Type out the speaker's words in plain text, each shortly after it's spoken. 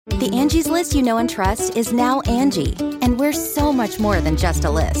The Angie's List you know and trust is now Angie, and we're so much more than just a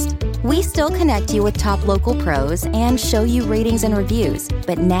list. We still connect you with top local pros and show you ratings and reviews,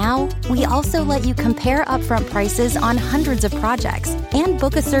 but now we also let you compare upfront prices on hundreds of projects and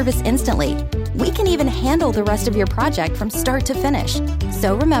book a service instantly. We can even handle the rest of your project from start to finish.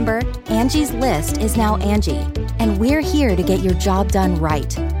 So remember, Angie's List is now Angie, and we're here to get your job done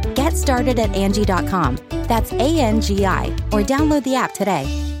right. Get started at Angie.com. That's ANGI, or download the app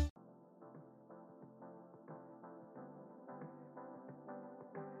today.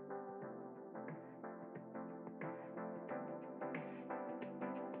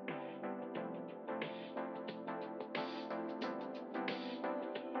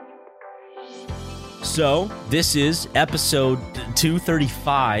 So, this is episode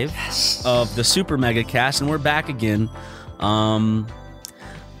 235 of the Super Mega Cast, and we're back again.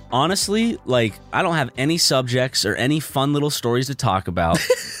 Honestly, like, I don't have any subjects or any fun little stories to talk about.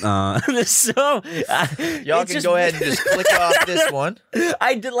 Y'all can go ahead and just click off this one.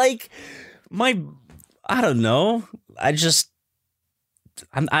 I did, like, I don't know. I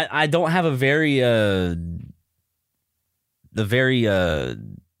don't have a very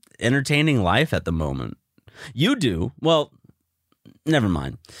entertaining life at the moment. You do. Well, never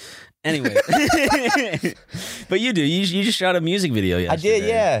mind. Anyway. But you do. You just shot a music video yesterday. I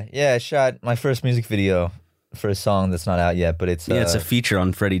did, yeah. I shot my first music video for a song that's not out yet, but it's... it's a feature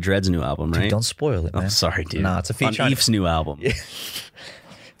on Freddie Dredd's new album, right? Dude, don't spoil it, man. Oh, sorry, dude. Nah, it's a feature on Eve's new album. Yeah.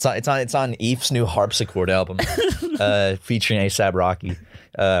 It's on Eve's new harpsichord album, featuring A$AP Rocky, which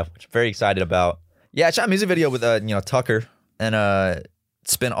I'm very excited about. Yeah, I shot a music video with Tucker, and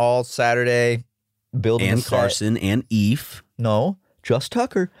spent all Saturday building and the set. Carson and Eve. No, just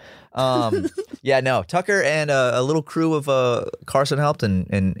Tucker. Tucker and a little crew of Carson helped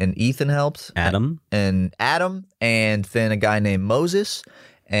and Ethan helped. Adam, and then a guy named Moses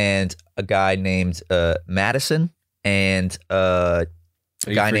and a guy named Madison and a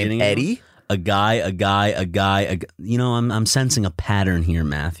guy named Eddie. A guy. You know, I'm sensing a pattern here,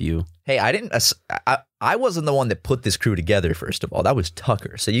 Matthew. Hey, I wasn't the one that put this crew together, first of all. That was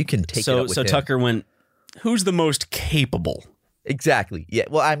Tucker. So you can take it up with him. So Tucker went, who's the most capable? Exactly. Yeah.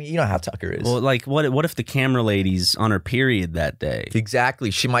 Well, I mean, you know how Tucker is. Well, like, what if the camera lady's on her period that day?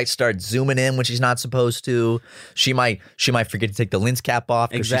 Exactly. She might start zooming in when she's not supposed to. She might forget to take the lens cap off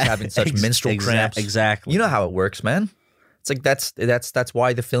because she's having such menstrual cramps. Exactly. You know how it works, man. It's like that's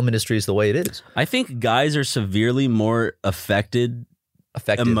why the film industry is the way it is. I think guys are severely more affected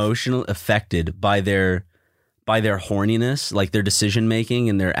by their horniness, like their decision making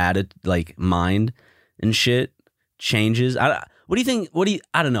and their added like mind and shit changes. What do you think?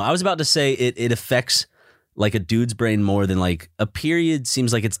 I don't know. I was about to say it affects like a dude's brain more than like a period.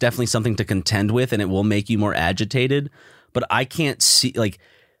 Seems like it's definitely something to contend with, and it will make you more agitated. But I can't see, like,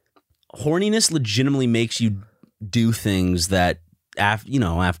 horniness legitimately makes you do things that after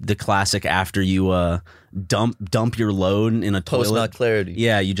the classic after you dump your load in a toilet. Post-nut clarity.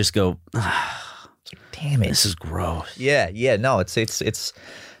 Yeah, you just go, damn it, this is gross. Yeah. No, it's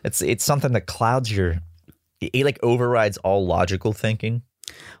something that clouds it like overrides all logical thinking.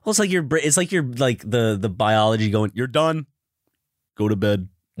 Well, it's like the biology going, you're done, go to bed.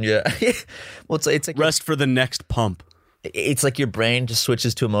 Yeah. Well, it's like rest for the next pump. It's like your brain just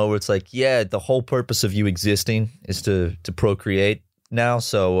switches to a mode where it's like, yeah, the whole purpose of you existing is to procreate now.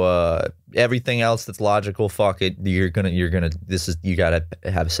 So everything else that's logical, fuck it. You gotta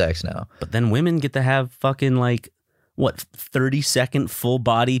have sex now. But then women get to have fucking like 30-second full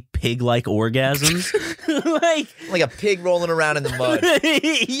body pig like orgasms, like a pig rolling around in the mud.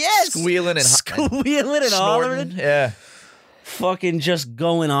 Yes, squealing and hollering. Yeah. Fucking just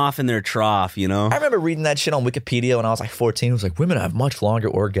going off in their trough, you know? I remember reading that shit on Wikipedia when I was like 14. It was like, women have much longer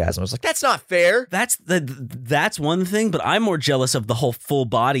orgasms. I was like, that's not fair. That's one thing, but I'm more jealous of the whole full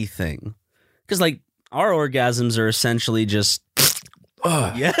body thing. Because, like, our orgasms are essentially just...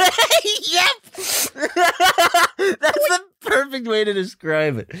 Yeah. Yep. That's the perfect way to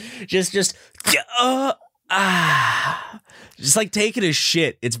describe it. Just like taking a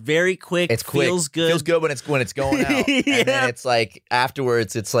shit. It's very quick. It's quick. Feels good. Feels good when it's going out. Yeah. And then it's like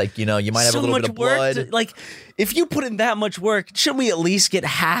afterwards, it's like, you might have a little bit of blood. Like, if you put in that much work, shouldn't we at least get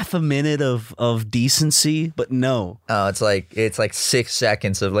half a minute of decency? But no. Oh, it's like 6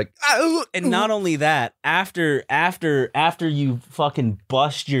 seconds of like, and not only that, after you fucking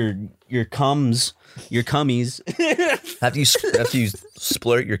bust your cummies. after you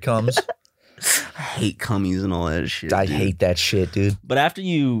splurt your cums. I hate cummies and all that shit. I hate that shit, dude. But after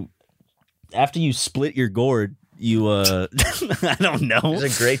you split your gourd, you I don't know. Those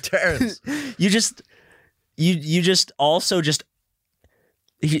are great terms. You just also just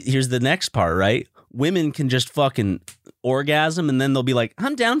here's the next part, right? Women can just fucking orgasm and then they'll be like,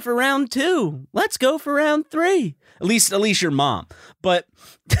 I'm down for round 2. Let's go for round 3. At least your mom. But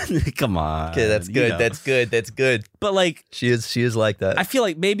come on. Okay, that's good. That's good. But like she is like that. I feel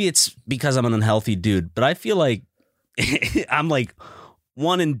like maybe it's because I'm an unhealthy dude, but I feel like I'm like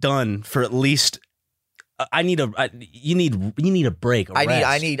one and done for at least you need a break.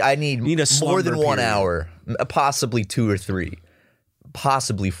 I need a more than 1 period. hour, possibly 2 or 3,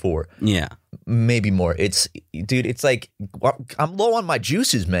 possibly 4. Yeah. Maybe more. It's like I'm low on my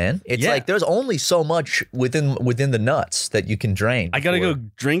juices, man. It's like there's only so much within the nuts that you can drain. I gotta go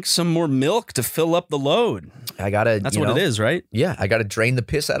drink some more milk to fill up the load. That's what it is, right? Yeah, I gotta drain the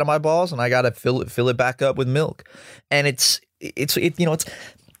piss out of my balls, and I gotta fill it back up with milk. And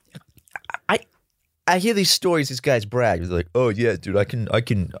I hear these stories. These guys brag. They're like, "Oh yeah, dude, I can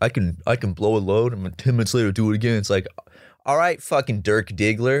blow a load, and 10 minutes later do it again." It's like, all right, fucking Dirk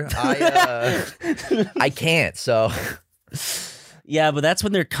Diggler, I can't. So yeah, but that's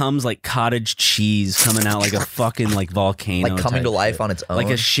when there comes like cottage cheese coming out like a fucking like volcano, like coming to life on its own, like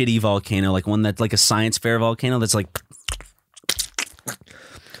a shitty volcano, like one that's like a science fair volcano that's like.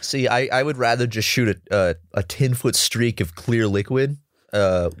 See, I would rather just shoot a 10-foot streak of clear liquid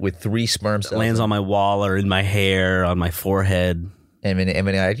with 3 sperm cells. It lands on my wall or in my hair, on my forehead. I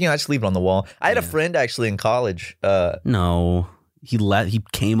just leave it on the wall. I had a friend actually in college. No, he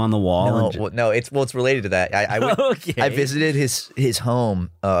came on the wall. It's related to that. I visited his home.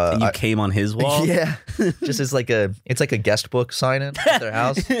 And you came on his wall. Yeah, just as it's like a guest book sign in at their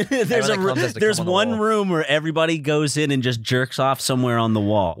house. There's one room where everybody goes in and just jerks off somewhere on the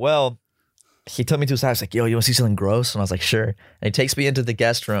wall. Well, he took me to his house, like, yo, you want to see something gross? And I was like, sure. And he takes me into the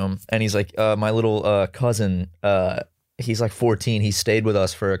guest room, and he's like, my little cousin. He's like 14. He stayed with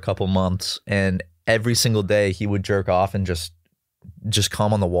us for a couple months, and every single day he would jerk off and just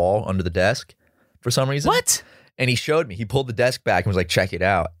come on the wall under the desk for some reason. What? And he showed me. He pulled the desk back and was like, check it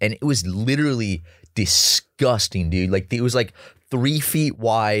out. And it was literally disgusting, dude. Like, it was like 3 feet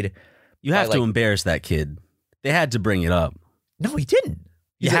wide. You have to embarrass that kid. They had to bring it up. No, he didn't.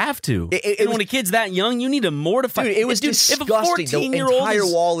 You have to. When a kid's that young, you need to mortify. Dude, it was disgusting. The entire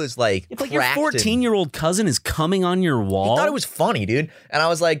wall is like it's like your 14-year-old cousin is coming on your wall. He thought it was funny, dude. And I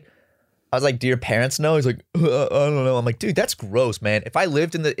was like, do your parents know? He's like, I don't know. I'm like, dude, that's gross, man. If I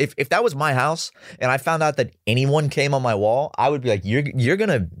lived if that was my house and I found out that anyone came on my wall, I would be like, you're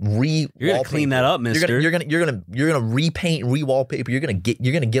gonna clean that up, mister. You're gonna repaint, re-wallpaper. You're gonna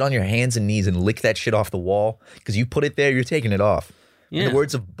get on your hands and knees and lick that shit off the wall because you put it there. You're taking it off. Yeah. In the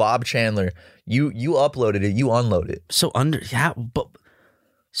words of Bob Chandler, you uploaded it, you unloaded it.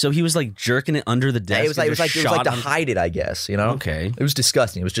 So he was like jerking it under the desk. It was like to hide it, I guess. You know? Okay. It was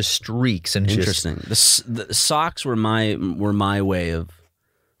disgusting. It was just streaks and interesting. The socks were my way of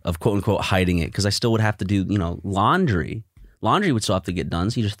quote unquote hiding it because I still would have to do laundry. Laundry would still have to get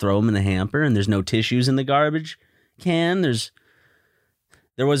done, so you just throw them in the hamper, and there's no tissues in the garbage can.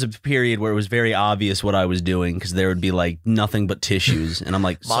 There was a period where it was very obvious what I was doing because there would be like nothing but tissues, and I'm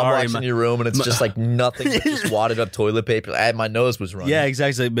like, Mom walks in your room and it's just like nothing but just wadded up toilet paper. My nose was running. Yeah,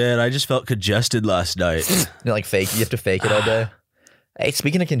 exactly. Man, I just felt congested last night. You have to fake it all day. Hey,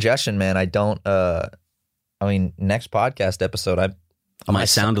 speaking of congestion, man, I don't. Next podcast episode, I might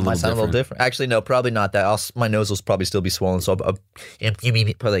sound a little different. Actually, no, probably not that. My nose will probably still be swollen, so you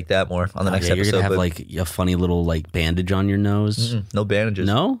mean probably like that more on the next episode. You're gonna have like a funny little like bandage on your nose. No bandages.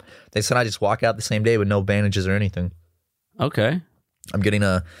 No, they said I just walk out the same day with no bandages or anything. Okay, I'm getting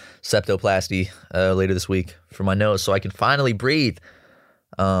a septoplasty later this week for my nose, so I can finally breathe.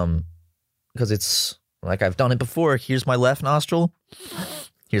 Because it's like I've done it before. Here's my left nostril.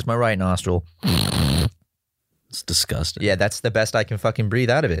 Here's my right nostril. It's disgusting. Yeah, that's the best I can fucking breathe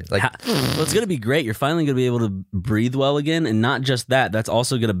out of it. Like, well, it's gonna be great. You're finally gonna be able to breathe well again, and not just that. That's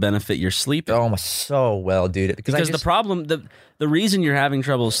also gonna benefit your sleep. Oh, so well, dude. Because the problem, the reason you're having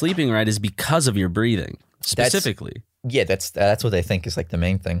trouble sleeping right is because of your breathing specifically. That's what they think is like the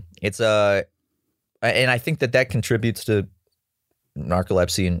main thing. It's and I think that contributes to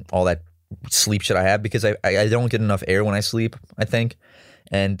narcolepsy and all that sleep shit I have because I don't get enough air when I sleep. I think,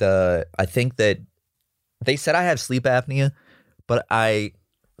 and I think that. They said I have sleep apnea, but I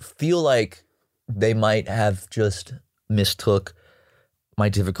feel like they might have just mistook my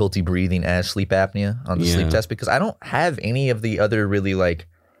difficulty breathing as sleep apnea on the sleep test because I don't have any of the other really like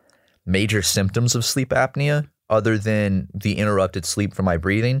major symptoms of sleep apnea other than the interrupted sleep from my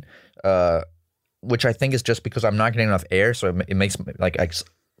breathing, which I think is just because I'm not getting enough air. So it makes like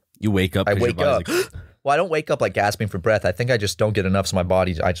you wake up. I wake up. Well, I don't wake up like gasping for breath. I think I just don't get enough, so my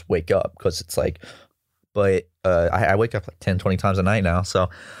body. I just wake up because it's like. but I wake up like 10, 20 times a night now. So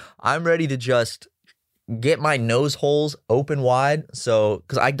I'm ready to just get my nose holes open wide. So,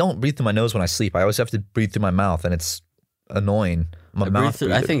 because I don't breathe through my nose when I sleep. I always have to breathe through my mouth, and it's annoying.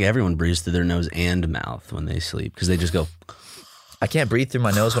 I think everyone breathes through their nose and mouth when they sleep because they just go. I can't breathe through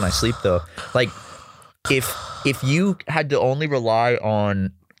my nose when I sleep though. Like if you had to only rely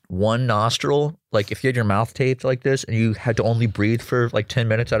on one nostril, like if you had your mouth taped like this and you had to only breathe for like 10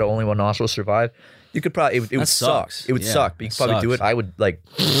 minutes out of only one nostril to survive, you could probably it would suck. It would suck, but you could probably do it. I would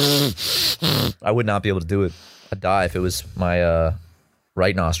I would not be able to do it. I'd die if it was my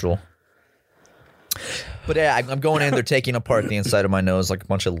right nostril. But yeah, I'm going in. They're taking apart the inside of my nose like a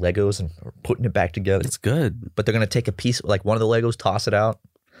bunch of Legos and putting it back together. It's good. But they're going to take a piece, like one of the Legos, toss it out,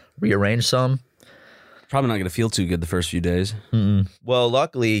 rearrange some. Probably not going to feel too good the first few days. Mm-mm. Well,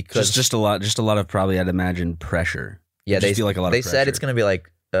 luckily, because just a lot of probably, I'd imagine, pressure. Yeah, they feel like a lot. They said it's going to be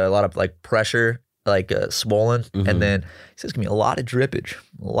like a lot of like pressure, like swollen, and then he says it's going to be a lot of drippage,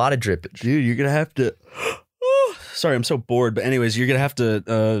 Dude, you're going to have to. Sorry, I'm so bored. But anyways, you're going to have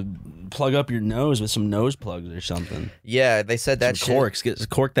to plug up your nose with some nose plugs or something. Yeah, they said that some corks.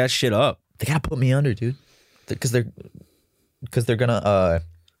 Cork that shit up. They got to put me under, dude. Because they're going to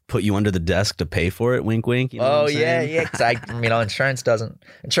put you under the desk to pay for it. Wink, wink. You know yeah. Because insurance doesn't.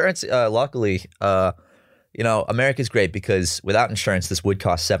 Insurance, luckily, America's great because without insurance, this would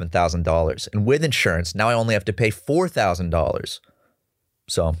cost $7,000, and with insurance, now I only have to pay $4,000.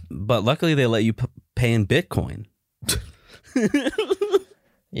 So, but luckily, they let you pay in Bitcoin.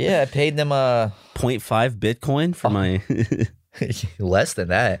 Yeah, I paid them 0.5 Bitcoin for my less than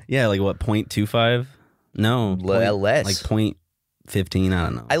that. Yeah, like what, 0.25? No, less. Like 0.15, I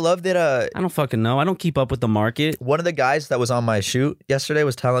don't know. I love that I don't fucking know. I don't keep up with the market. One of the guys that was on my shoot yesterday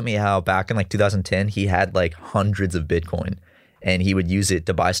was telling me how back in like 2010 he had like hundreds of Bitcoin and he would use it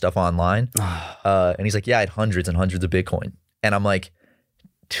to buy stuff online. And he's like, yeah, I had hundreds and hundreds of Bitcoin. And I'm like,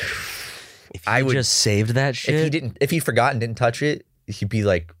 if I would just saved that shit. If he forgot and didn't touch it, he'd be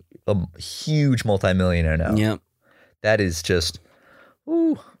like a huge multimillionaire now. Yep. That is just,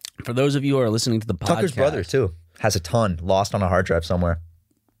 ooh. For those of you who are listening to the podcast. Tucker's brother too has a ton lost on a hard drive somewhere.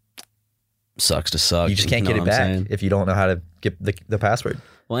 Sucks to suck. You just can't get it back if you don't know how to get the password.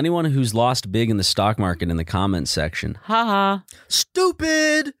 Well, anyone who's lost big in the stock market in the comments section. Haha.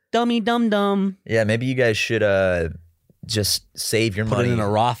 Stupid. Dummy dum dum. Yeah, maybe you guys should just save your money. Put it in a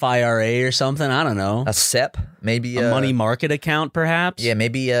Roth IRA or something. I don't know. A SEP, maybe a money market account, perhaps. Yeah,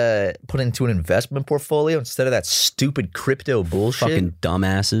 maybe put it into an investment portfolio instead of that stupid crypto bullshit. Fucking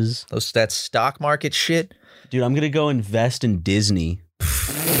dumbasses. That stock market shit. Dude, I'm gonna go invest in Disney.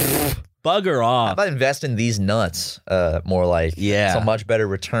 Bugger off. How about invest in these nuts? More like, yeah, it's a much better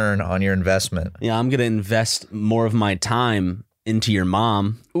return on your investment. Yeah, I'm gonna invest more of my time into your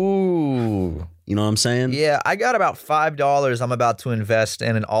mom. Ooh. You know what I'm saying? Yeah, I got about $5 I'm about to invest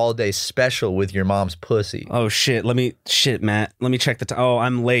in an all-day special with your mom's pussy. Oh, shit. Matt. Let me check the time. Oh,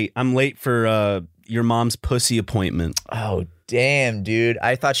 I'm late. I'm late for your mom's pussy appointment. Oh, damn, dude.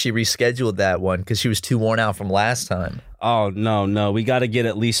 I thought she rescheduled that one because she was too worn out from last time. Oh, no. We got to get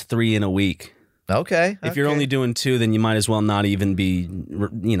at least 3 in a week. Okay. If you're only doing 2, then you might as well not even be,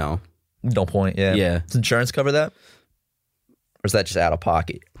 No point, yeah. Yeah. Does insurance cover that? Or is that just out of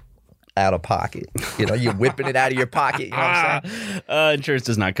pocket? Out of pocket. You're whipping it out of your pocket. You know what I'm saying? Insurance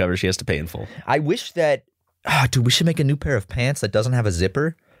does not cover. She has to pay in full. I wish that, dude, we should make a new pair of pants that doesn't have a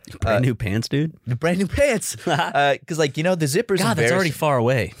zipper. Brand new pants, dude? Brand new pants. Because, the zipper's God, that's already far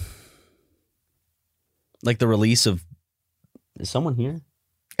away. Like the release of... Is someone here?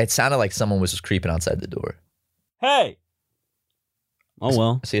 It sounded like someone was just creeping outside the door. Hey! Oh,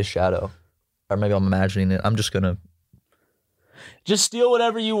 well. I see a shadow. Or maybe I'm imagining it. I'm just going to... Just steal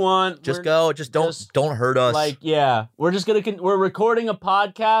whatever you want. Just don't hurt us. Like, yeah, we're just we're recording a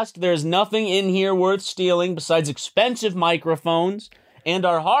podcast. There's nothing in here worth stealing besides expensive microphones and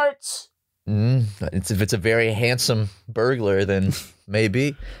our hearts. If it's a very handsome burglar, then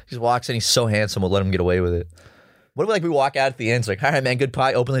maybe. He just walks in, he's so handsome, we'll let him get away with it. What if we walk out at the end, it's like, all right, man, good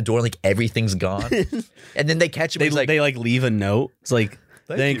pie, open the door, and everything's gone. And then they catch him. They leave a note. It's like,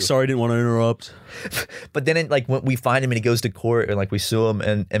 thanks, sorry, didn't want to interrupt. But then when we find him and he goes to court and we sue him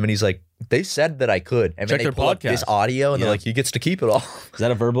and he's like, they said that I could. And check then their they pull up this audio and they're like, he gets to keep it all. Is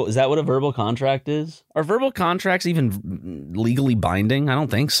that what a verbal contract is? Are verbal contracts even legally binding? I don't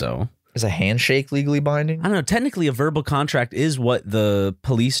think so. Is a handshake legally binding? I don't know. Technically, a verbal contract is what the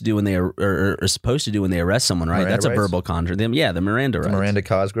police do when they are supposed to do when they arrest someone, right? Miranda That's rights? A verbal contract. The Miranda rights. Miranda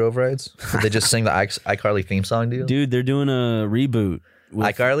Cosgrove rights? Did they just sing the iCarly theme song to you? Dude, they're doing a reboot.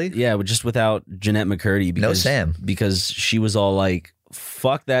 iCarly? Yeah, just without Jeanette McCurdy. No Sam. Because she was all like,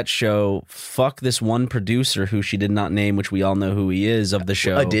 fuck that show. Fuck this one producer who she did not name, which we all know who he is of the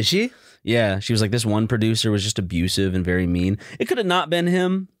show. Oh, did she? Yeah, she was like, this one producer was just abusive and very mean. It could have not been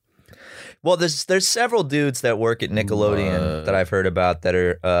him. Well, there's several dudes that work at Nickelodeon that I've heard about that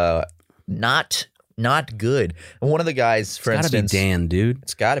are not good. And one of the guys, for instance, gotta be Dan, dude.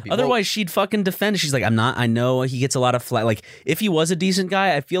 It's gotta be. Otherwise, she'd fucking defend it. She's like, I'm not. I know he gets a lot of flack. Like, if he was a decent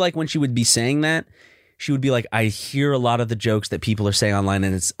guy, I feel like when she would be saying that, she would be like, I hear a lot of the jokes that people are saying online,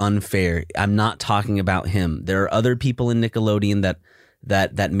 and it's unfair. I'm not talking about him. There are other people in Nickelodeon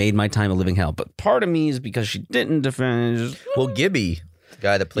that made my time a living hell. But part of me is because she didn't defend. Well, Gibby.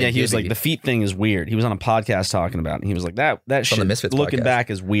 Guy that played he was Gibby. like, the feet thing is weird. He was on a podcast talking about it, and he was like, that shit, the Misfits looking podcast.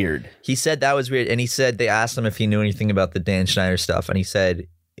 back, is weird. He said that was weird, and he said they asked him if he knew anything about the Dan Schneider stuff, and he said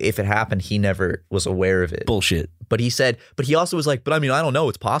if it happened, he never was aware of it. Bullshit. But he also was like, but I mean, I don't know.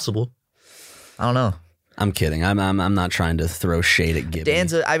 It's possible. I don't know. I'm kidding. I'm not trying to throw shade at Gibby.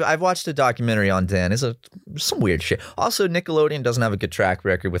 I've watched a documentary on Dan. It's some weird shit. Also, Nickelodeon doesn't have a good track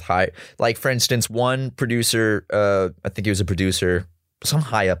record with like, for instance, one producer, I think he was a producer, some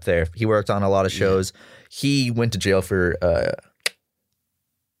high up there. He worked on a lot of shows. He went to jail for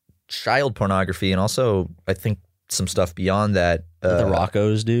child pornography and also, I think, some stuff beyond that. The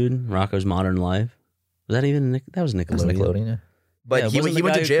Rocco's dude, Rocco's Modern Life. Was that even that was Nickelodeon? That was Nickelodeon, yeah. But he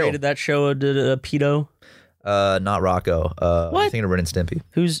went to jail. Created that show, did a pedo. Not Rocco. What? I'm thinking of Ren and Stimpy.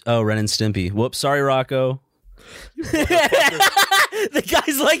 Ren and Stimpy. Whoops, sorry, Rocco. The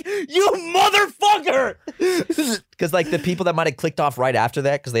guy's like, you motherfucker! Because like the people that might have clicked off right after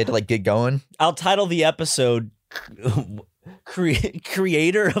that because they had to like get going. I'll title the episode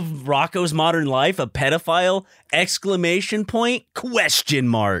Creator of Rocco's Modern Life, a pedophile, exclamation point, question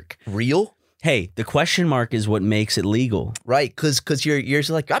mark. Real? Hey, the question mark is what makes it legal. Right, because you're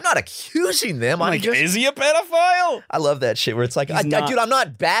like, I'm not accusing them. I'm like, just... is he a pedophile? I love that shit where it's like, dude, I'm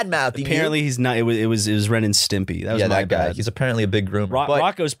not bad-mouthing Apparently you. He's not. It was Ren and Stimpy. That was my that guy. bad. He's apparently a big groomer.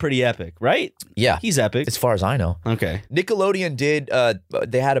 Rocco's pretty epic, right? Yeah. He's epic. As far as I know. Okay. Nickelodeon did,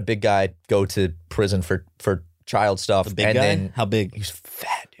 they had a big guy go to prison for child stuff. A big guy? Then How big? he's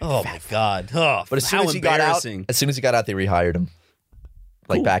fat, dude. Oh, my God. Oh, But as soon as he got out, they rehired him.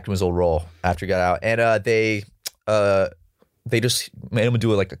 Like back to his old role after he got out. And they just made him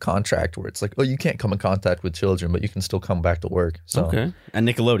do like a contract where it's like, oh, you can't come in contact with children, but you can still come back to work. So okay. And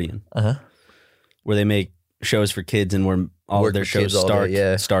Nickelodeon. Uh-huh. Where they make shows for kids and where all of their shows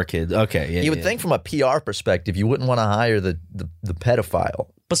star kids. Okay. Yeah. You would think from a PR perspective, you wouldn't want to hire the pedophile.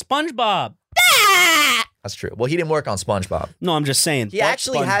 But SpongeBob. That's true. Well, he didn't work on SpongeBob. No, I'm just saying. He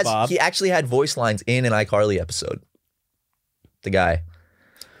actually had voice lines in an iCarly episode. The guy.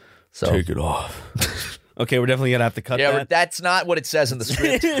 So take it off. Okay, we're definitely gonna have to cut that. Yeah, that's not what it says in the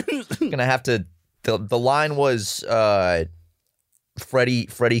script. Gonna have to. The line was,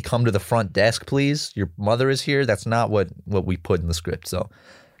 Freddie, come to the front desk, please. Your mother is here. That's not what we put in the script. So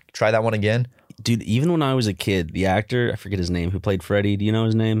try that one again, dude. Even when I was a kid, the actor, I forget his name, who played Freddie. Do you know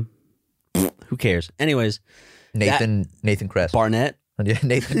his name? Who cares? Anyways, Nathan Kress. Barnett. Yeah,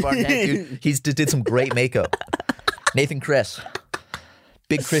 Nathan Barnett, dude. He's did some great makeup. Nathan Kress.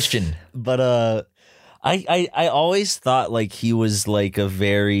 Big Christian. But I always thought like he was like a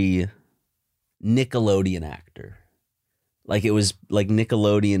very Nickelodeon actor. Like it was like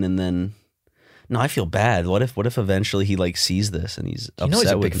Nickelodeon and then no, I feel bad. What if eventually he like sees this and he's upset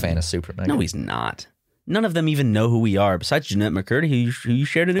he's a with big fan of Superman. No, he's not. None of them even know who we are besides Jeanette McCurdy, who you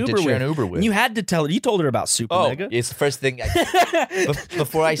shared an Uber with. And you had to tell her. You told her about Super Mega. It's the first thing.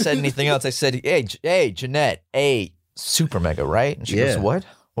 Before I said anything else, I said, hey, Jeanette, Super Mega, right? And she goes, what?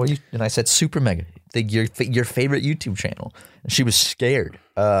 And I said, Super Mega, your favorite YouTube channel. And she was scared.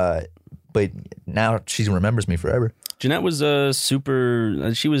 But now she remembers me forever. Jeanette was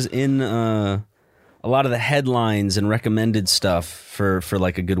she was in a lot of the headlines and recommended stuff for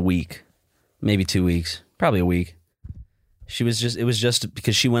like a good week. Maybe 2 weeks, probably a week. It was just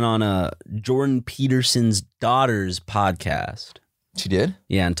because she went on Jordan Peterson's daughter's podcast. She did?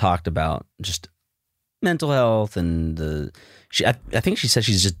 Yeah, and talked about just mental health and I think she said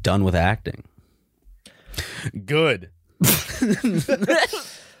she's just done with acting. Good.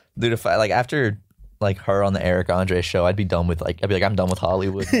 Dude, if I after her on the Eric Andre show, I'd be done with I'm done with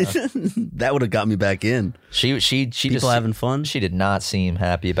Hollywood. That would have got me back in. She people just having fun. She did not seem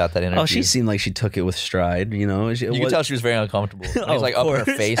happy about that interview. Oh, she seemed like she took it with stride. You know, you could tell she was very uncomfortable. He's like up in her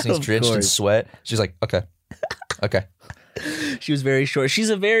face and he's drenched in sweat. She's like, okay. She was very short. She's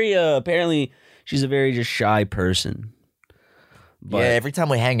a very apparently she's a very just shy person. But yeah, every time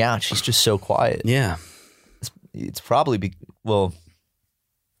we hang out, she's just so quiet. Yeah, it's probably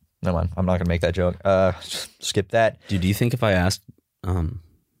never mind. I'm not gonna make that joke. Skip that. Dude, do you think if I asked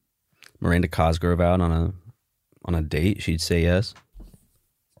Miranda Cosgrove out on a date, she'd say yes.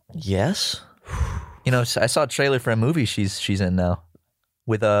 Yes. You know, I saw a trailer for a movie she's in now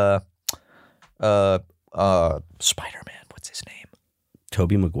with Spider-Man. What's his name?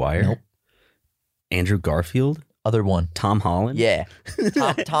 Tobey Maguire? Nope. Andrew Garfield? Other one. Tom Holland? Yeah.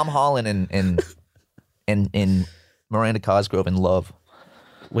 Tom Holland and Miranda Cosgrove in Love.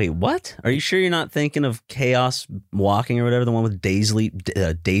 Wait, what? Are you sure you're not thinking of Chaos Walking or whatever, the one with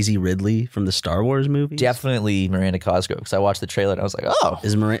Daisy Ridley from the Star Wars movie? Definitely Miranda Cosgrove, because I watched the trailer and I was like, oh.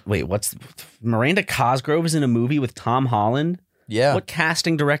 Miranda Cosgrove is in a movie with Tom Holland? Yeah. What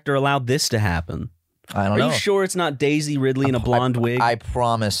casting director allowed this to happen? I don't know. Are you sure it's not Daisy Ridley in a blonde wig? I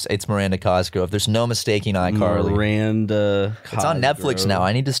promise it's Miranda Cosgrove. There's no mistaking iCarly. Miranda Cosgrove. It's on Netflix now.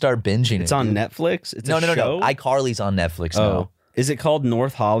 I need to start binging it. It's on Netflix? It's no. show? iCarly's on Netflix now. Is it called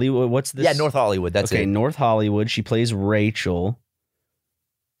North Hollywood? What's this? Yeah, North Hollywood. That's it. Okay, North Hollywood. She plays Rachel.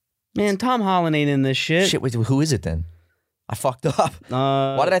 Man, Tom Holland ain't in this shit. Shit, wait, who is it then? I fucked up.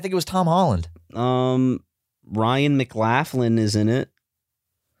 Why did I think it was Tom Holland? Ryan McLaughlin is in it.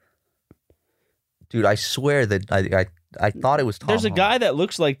 Dude, I swear that I thought it was Tom There's Holland. a guy that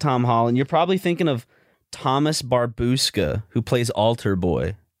looks like Tom Holland. You're probably thinking of Thomas Barbuska, who plays Altar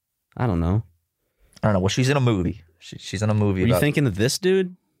Boy. I don't know. Well, she's in a movie. She's in a movie. Were you thinking of this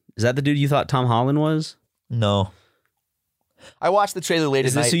dude? Is that the dude you thought Tom Holland was? No. I watched the trailer late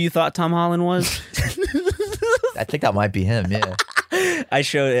at night. Is this who you thought Tom Holland was? I think that might be him, yeah.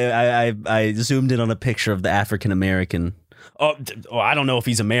 I zoomed in on a picture of the African American. Oh, I don't know if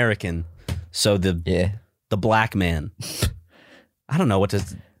he's American. So the black man. I don't know what to.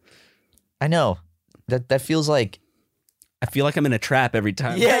 I know that feels like. I feel like I'm in a trap every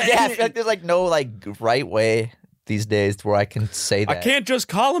time. Yeah. I feel like there's like no like right way these days where I can say that. I can't just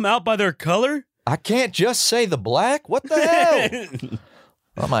call them out by their color. I can't just say the black. What the hell?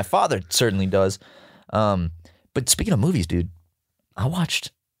 Well, my father certainly does. But speaking of movies, dude, I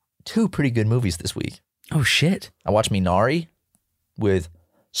watched 2 pretty good movies this week. Oh shit! I watched Minari with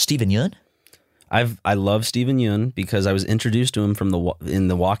Steven Yeun. I love Steven Yeun because I was introduced to him in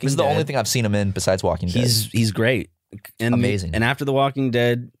The Walking Dead. This is the only thing I've seen him in besides Walking Dead. He's great. And, amazing. And after The Walking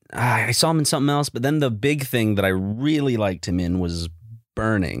Dead, I saw him in something else. But then the big thing that I really liked him in was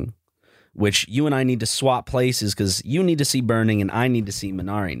Burning, which you and I need to swap places because you need to see Burning and I need to see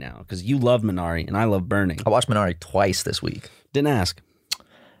Minari now because you love Minari and I love Burning. I watched Minari twice this week. Didn't ask.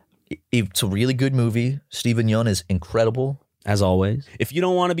 It's a really good movie. Steven Yeun is incredible. As always. If you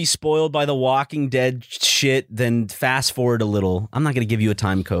don't want to be spoiled by the Walking Dead shit, then fast forward a little. I'm not going to give you a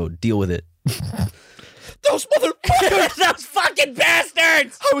time code. Deal with it. Those motherfuckers! Those fucking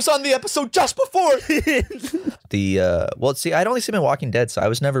bastards! I was on the episode just before. Well, see, I'd only seen him in Walking Dead, so I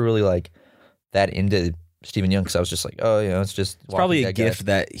was never really like that into Steven Yeun because I was just like, oh, you know, it's just It's probably a gift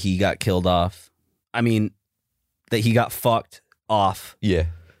that he got killed off. I mean, that he got fucked off. Yeah.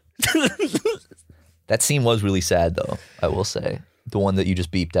 That scene was really sad, though, I will say. The one that you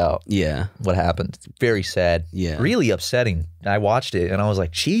just beeped out. Yeah. What happened. Very sad. Yeah. Really upsetting. I watched it, and I was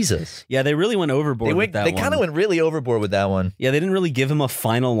like, Jesus. Yeah, they really went overboard with that They one. kind of went really overboard with that one. Yeah, they didn't really give him a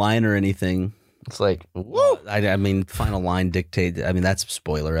final line or anything. It's like, woo! I mean, final line dictate. I mean, that's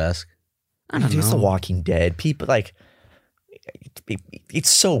spoiler-esque. I don't know. It's The Walking Dead. People, like, it's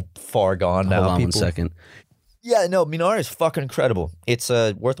so far gone now. Hold on 1 second. Yeah, no, Minari is fucking incredible. It's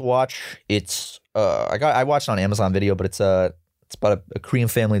worth a watch. It's I watched it on Amazon Video, but it's about a Korean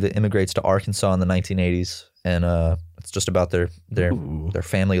family that immigrates to Arkansas in the 1980s, and it's just about their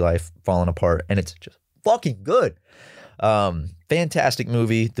family life falling apart, and it's just fucking good. Fantastic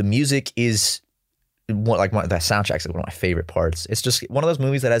movie. The music is the soundtrack's like one of my favorite parts. It's just one of those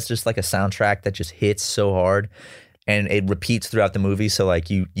movies that has just like a soundtrack that just hits so hard. And it repeats throughout the movie, so like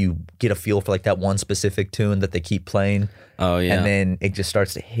you get a feel for like that one specific tune that they keep playing. Oh yeah, and then it just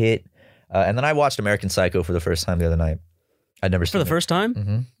starts to hit. And then I watched American Psycho for the first time the other night. I'd never seen it. First time.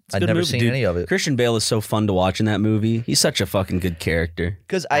 Mm-hmm. I'd never seen any of it. Christian Bale is so fun to watch in that movie. He's such a fucking good character.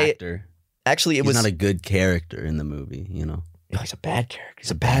 Because he's not a good character in the movie. You know, he's a bad character.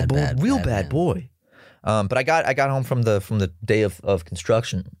 He's a bad boy, real bad boy. But I got home from the day of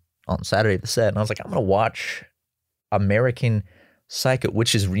construction on Saturday at the set, and I was like, I'm gonna watch American Psycho,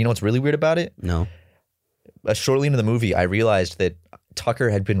 which is, you know what's really weird about it? No. Shortly into the movie, I realized that Tucker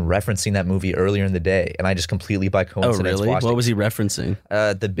had been referencing that movie earlier in the day, and I just completely by coincidence watched it. What was he referencing?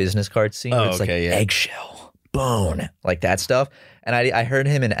 The business card scene. Oh, where it's okay, like yeah. eggshell. bone, like that stuff. And I heard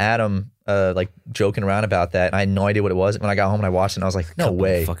him and Adam like joking around about that. And I had no idea what it was. When I got home and I watched it, and I was like, no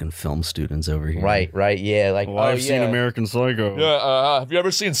way. Fucking film students over here. Right, yeah. Like, I've seen American Psycho. Yeah, have you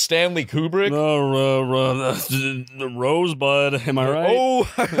ever seen Stanley Kubrick? The Rosebud, am I right?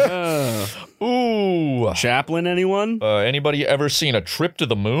 Oh, ooh. Chaplin, anyone? Anybody ever seen A Trip to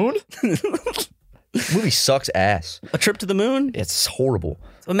the Moon? This movie sucks ass. A Trip to the Moon? It's horrible.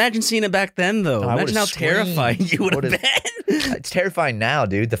 Imagine seeing it back then, though. I Imagine how terrifying you would have been. It's terrifying now,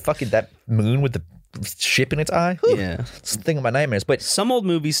 dude. That moon with the ship in its eye. Whew. Yeah. It's the thing of my nightmares. But some old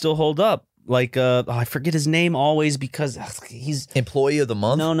movies still hold up. Like, I forget his name always because he's... Employee of the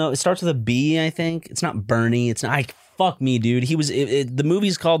Month? No, it starts with a B, I think. It's not Bernie. It's not... Fuck me, dude. He was... the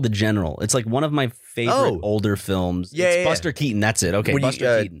movie's called The General. It's like one of my favorite older films. Yeah, it's Buster Keaton. That's it. Okay,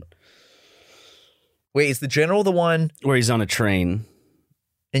 Buster Keaton. Wait, is The General the one... Where he's on a train.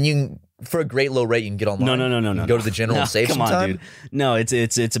 And you can... For a great low rate, you can get online. No. Go to The General and save some time? Come on, dude. No,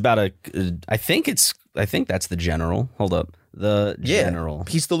 it's about a... I think that's The General. Hold up. The General.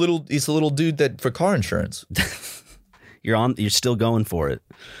 He's the little dude that for car insurance. You're still going for it.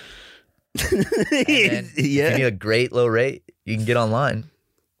 If you need a great low rate, you can get online.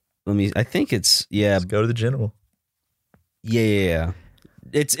 I think it's Just go to The General. Yeah.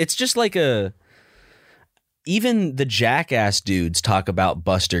 It's just like even the Jackass dudes talk about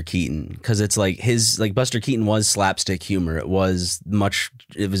Buster Keaton because it's like Buster Keaton was slapstick humor. It was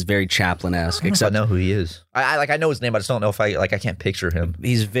very Chaplin-esque. Except I know who he is. I know his name, but I just don't know if I can't picture him.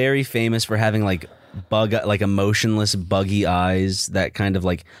 He's very famous for having like emotionless buggy eyes that kind of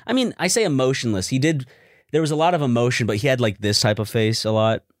like, I mean, I say emotionless. There was a lot of emotion, but he had like this type of face a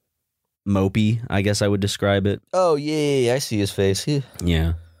lot. Mopey, I guess I would describe it. Oh yeah, I see his face.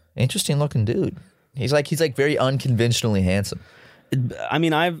 Yeah. Interesting looking dude. He's like very unconventionally handsome. I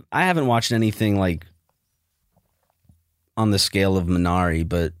mean, I haven't watched anything like on the scale of Minari,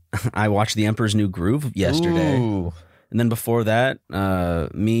 but I watched The Emperor's New Groove yesterday. Ooh. And then before that,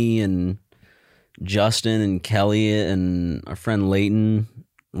 me and Justin and Kelly and our friend Leighton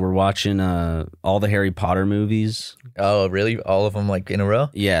were watching all the Harry Potter movies. Oh, really? All of them like in a row?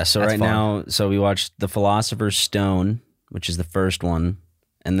 Yeah, so That's right fun. now, we watched The Philosopher's Stone, which is the first one.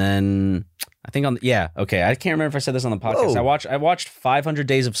 And then I think I can't remember if I said this on the podcast. Whoa. I watched 500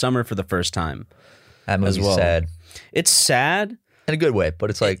 Days of Summer for the first time. That movie's as well. sad. It's sad In a good way, but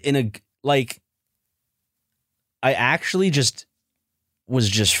it's like I actually was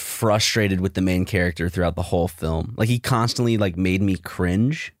just frustrated with the main character throughout the whole film. Like he constantly like made me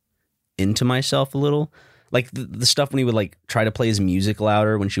cringe into myself a little. Like the stuff when he would like try to play his music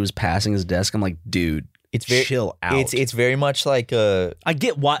louder when she was passing his desk. I'm like, dude, chill out. It's very much like I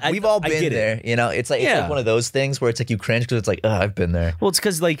get why we've all been there. You know, it's like one of those things where it's like you cringe because it's like, I've been there. Well, it's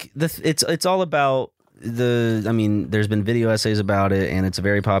because like it's all about there's been video essays about it, and it's a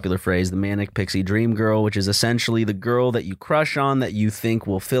very popular phrase, the manic pixie dream girl, which is essentially the girl that you crush on that you think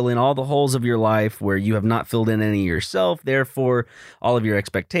will fill in all the holes of your life where you have not filled in any yourself. Therefore, all of your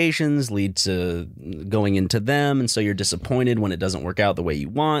expectations lead to going into them, and so you're disappointed when it doesn't work out the way you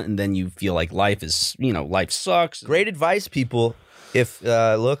want, and then you feel like life sucks. Great advice, people. If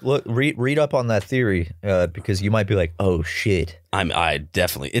read up on that theory because you might be like, oh shit. I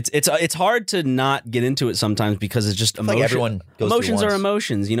definitely it's hard to not get into it sometimes because it's just emotion. Like everyone goes emotions are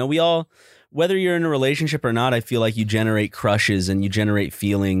emotions. You know, we all, whether you're in a relationship or not, I feel like you generate crushes and you generate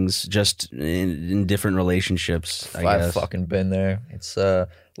feelings just in different relationships. I've fucking been there. It's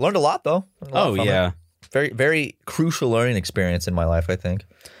learned a lot though. Oh yeah, very very crucial learning experience in my life. I think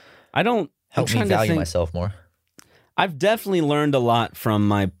helped me value myself more. I've definitely learned a lot from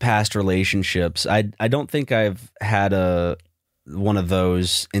my past relationships. I don't think I've had one of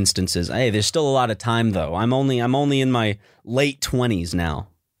those instances. Hey, there's still a lot of time though. I'm only in my late 20s now.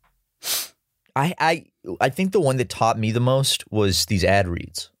 I think the one that taught me the most was these ad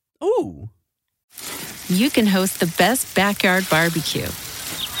reads. Ooh. You can host the best backyard barbecue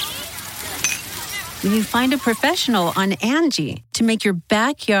when you find a professional on Angie to make your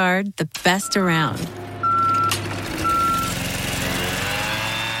backyard the best around.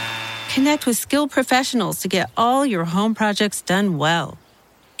 Connect with skilled professionals to get all your home projects done well.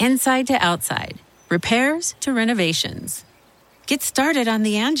 Inside to outside, repairs to renovations. Get started on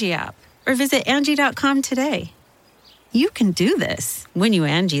the Angie app or visit Angie.com today. You can do this when you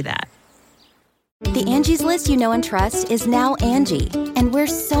Angie that. The Angie's List you know and trust is now Angie, and we're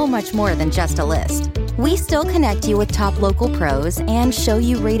so much more than just a list. We still connect you with top local pros and show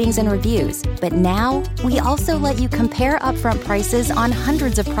you ratings and reviews, but now we also let you compare upfront prices on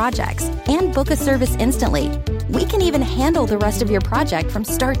hundreds of projects and book a service instantly. We can even handle the rest of your project from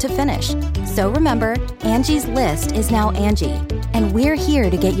start to finish. So remember, Angie's List is now Angie, and we're here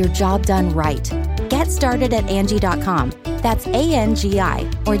to get your job done right. Get started at Angie.com. That's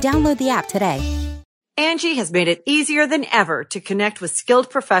ANGI, or download the app today. Angie has made it easier than ever to connect with skilled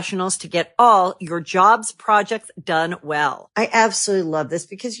professionals to get all your jobs projects done well. I absolutely love this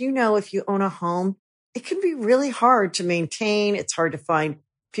because, if you own a home, it can be really hard to maintain. It's hard to find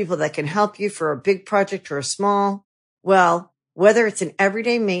people that can help you for a big project or a small. Well, whether it's in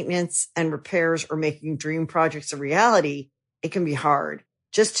everyday maintenance and repairs or making dream projects a reality, it can be hard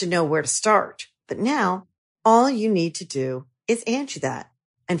just to know where to start. But now all you need to do is Angie that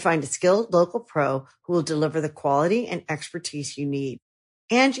and find a skilled local pro who will deliver the quality and expertise you need.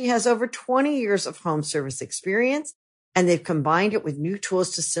 Angie has over 20 years of home service experience, and they've combined it with new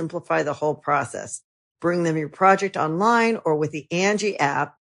tools to simplify the whole process. Bring them your project online or with the Angie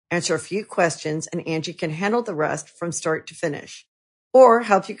app, answer a few questions, and Angie can handle the rest from start to finish. Or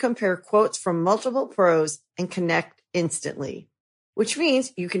help you compare quotes from multiple pros and connect instantly, which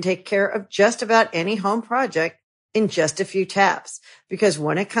means you can take care of just about any home project in just a few taps. Because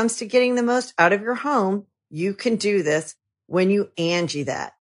when it comes to getting the most out of your home, you can do this when you Angie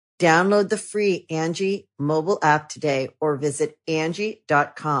that. Download the free Angie mobile app today or visit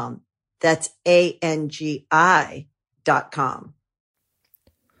Angie.com. That's ANGI.com.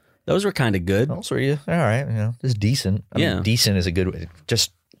 Those were kind of good. Those were all right. Just decent. I mean, decent is a good way.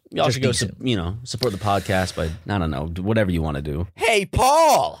 Y'all should go, support the podcast by, I don't know, whatever you want to do. Hey,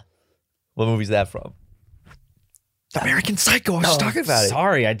 Paul! What movie's that from? American Psycho. I was talking about it.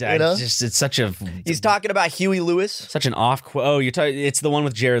 Sorry, it's such a. He's talking about Huey Lewis. Such an off. Oh, you're talking. It's the one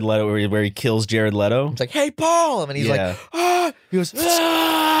with Jared Leto where he kills Jared Leto. It's like, hey, Paul, and he's like, ah. He goes,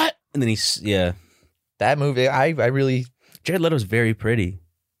 ah. And then he's That movie, I really. Jared Leto's very pretty.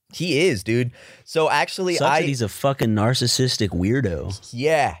 He is, dude. So actually, he's a fucking narcissistic weirdo.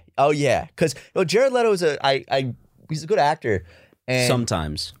 Yeah. Oh yeah. Because Jared Leto is he's a good actor. And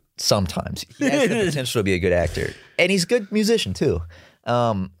Sometimes he has the potential to be a good actor, and he's a good musician too.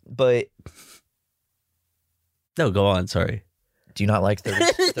 But no, go on. Sorry. Do you not like 30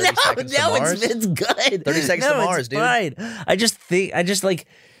 Seconds to Mars? It's good. 30 Seconds to Mars, dude. Fine. I just like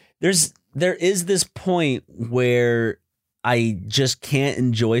there is this point where I just can't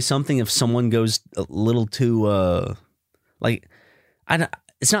enjoy something if someone goes a little too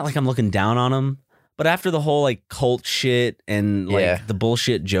it's not like I'm looking down on them. But after the whole like cult shit and like the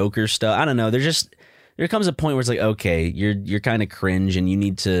bullshit Joker stuff, I don't know. There comes a point where it's like, okay, you're kind of cringe, and you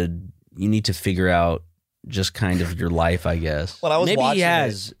need to figure out just kind of your life, I guess. Well, I was maybe watching he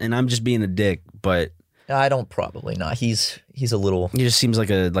has, and I'm just being a dick, but I don't probably not. He's a little. He just seems like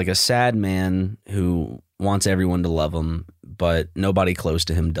a sad man who wants everyone to love him, but nobody close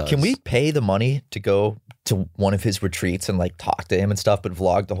to him does. Can we pay the money to go to one of his retreats and like talk to him and stuff, but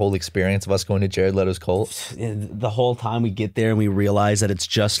vlog the whole experience of us going to Jared Leto's cult? The whole time we get there and we realize that it's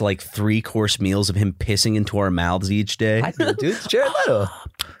just like 3-course meals of him pissing into our mouths each day. I do, dude. It's Jared Leto.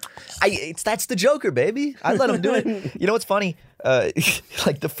 That's the Joker, baby. I let him do it. You know what's funny?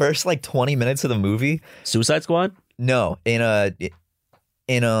 Like the first 20 minutes of the movie. Suicide Squad? No, in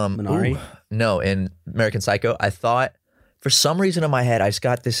Minari? No, in American Psycho. I thought for some reason in my head I just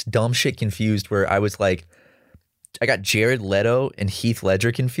got this dumb shit confused where I was like, I got Jared Leto and Heath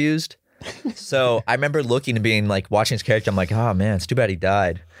Ledger confused. So I remember looking and being like, watching his character, I'm like, oh man, it's too bad he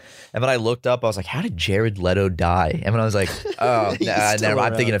died. And when I looked up, I was like, how did Jared Leto die? And when I was like, oh, never mind.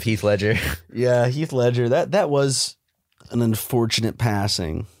 I'm thinking of Heath Ledger. Yeah, Heath Ledger. That was an unfortunate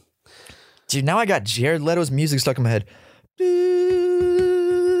passing. Dude, now I got Jared Leto's music stuck in my head. Bury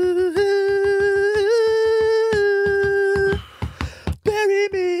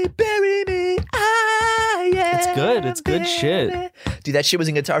me, It's good. It's good shit. Dude, that shit was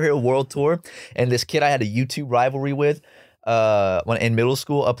in Guitar Hero World Tour. And this kid I had a YouTube rivalry with, when in middle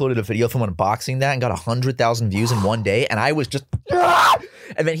school, uploaded a video of him unboxing that and got 100,000 views in one day. And I was just,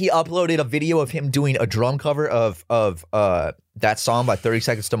 and then he uploaded a video of him doing a drum cover of that song by 30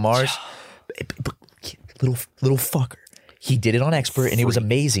 Seconds to Mars. Little fucker. He did it on Expert and it was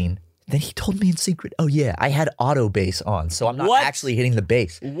amazing. Then he told me in secret, oh yeah, I had auto bass on, so I'm not actually hitting the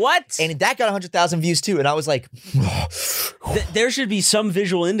bass. What? And that got 100,000 views too. And I was like, there should be some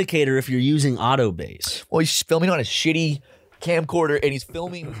visual indicator if you're using auto bass. Well, he's filming on a shitty camcorder and he's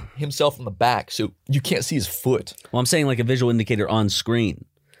filming himself in the back, so you can't see his foot. Well, I'm saying like a visual indicator on screen.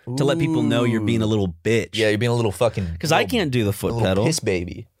 to let people know you're being a little bitch. Yeah, you're being a little fucking. Because I can't do the foot pedal. Piss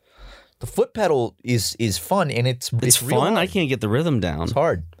baby. The foot pedal is fun and it's fun. I can't get the rhythm down. It's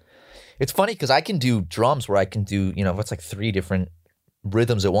hard. It's funny because I can do drums where I can do it's like 3 different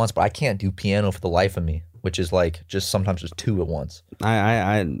rhythms at once, but I can't do piano for the life of me, which is like just sometimes just 2 at once.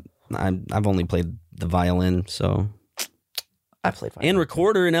 I've only played the violin, so I played violin. And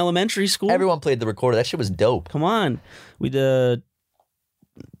recorder in elementary school. Everyone played the recorder. That shit was dope. Come on, we did.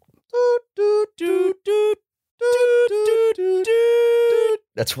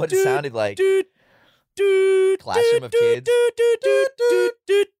 That's what it sounded like. Classroom of kids.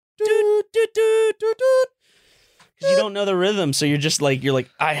 You don't know the rhythm, so you're like,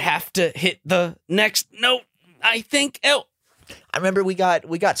 I have to hit the next note. I think. Oh, I remember we got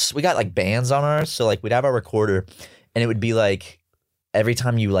like bands on ours, so like we'd have our recorder, and it would be like every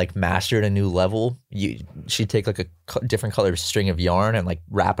time you like mastered a new level, she'd take like a different color string of yarn and like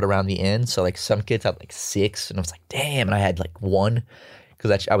wrap it around the end. So like some kids had like 6, and I was like, damn, and I had like 1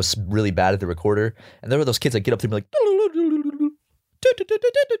 because I was really bad at the recorder. And there were those kids that get up there and be like.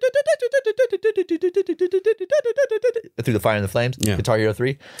 Through the Fire and the Flames, Guitar Hero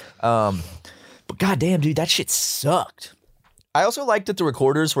 3. But goddamn, dude, that shit sucked. I also liked that the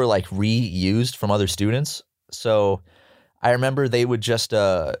recorders were like reused from other students. So I remember they would just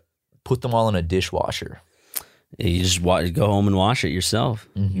put them all in a dishwasher. You just go home and wash it yourself,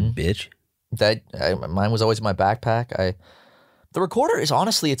 you bitch. Mine was always in my backpack. The recorder is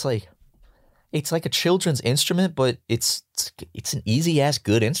honestly, it's like a children's instrument, but it's an easy ass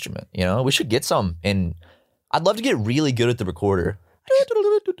good instrument. You know, we should get some, and I'd love to get really good at the recorder.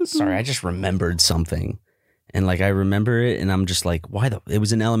 Sorry, I just remembered something, and like I remember it, and I'm just like, why it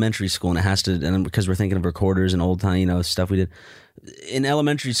was in elementary school, and it has to, and because we're thinking of recorders and old time, stuff we did in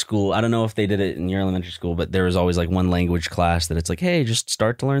elementary school. I don't know if they did it in your elementary school, but there was always like one language class that it's like, hey, just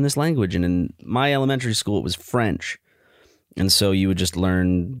start to learn this language, and in my elementary school, it was French. And so you would just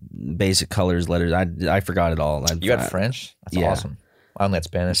learn basic colors, letters. I forgot it all. You had French? That's awesome. I only had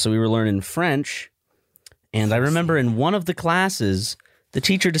Spanish. So we were learning French. And I remember in one of the classes, the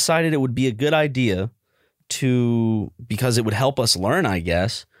teacher decided it would be a good idea because it would help us learn, I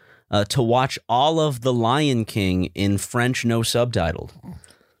guess, to watch all of The Lion King in French, no subtitled.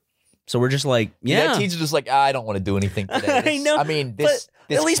 So we're just like, That teacher's just like, I don't want to do anything today. I know. I mean,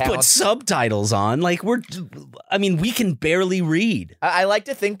 at least put subtitles on. Like we can barely read. I like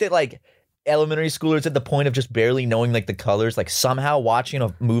to think that like elementary schoolers at the point of just barely knowing like the colors, like somehow watching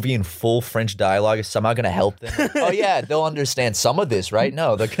a movie in full French dialogue is somehow going to help them. Like, oh yeah, they'll understand some of this, right?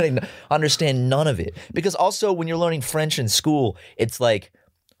 No, they're going to understand none of it. Because also when you're learning French in school, it's like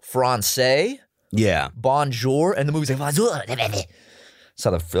français, bonjour, and the movie's like bonjour. That's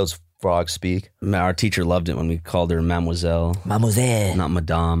how those frogs speak. Our teacher loved it when we called her Mademoiselle. Mademoiselle. Not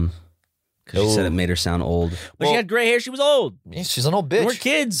Madame. Because she said it made her sound old. But she had gray hair. She was old. Yeah, she's an old bitch. We're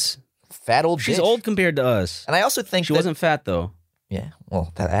kids. Fat old She's bitch. old compared to us. And I also think she wasn't fat, though. Yeah.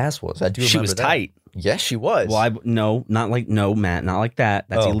 Well, that ass was. I do remember she was that. tight. Yes, she was. Well, Matt, not like that.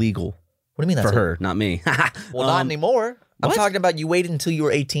 That's illegal. What do you mean that's for her, not me. Well, not anymore. I'm talking about you waited until you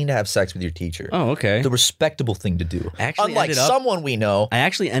were 18 to have sex with your teacher. Oh, okay. The respectable thing to do. Actually, unlike someone we know. I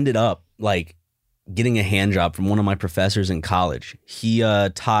actually ended up like getting a hand job from one of my professors in college. He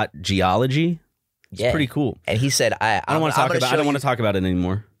taught geology. It's pretty cool. And he said, I don't want to talk about it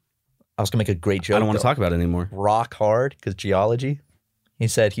anymore. I was going to make a great joke. I don't want to talk about it anymore. Rock hard, because geology. He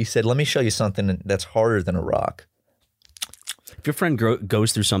said, let me show you something that's harder than a rock. If your friend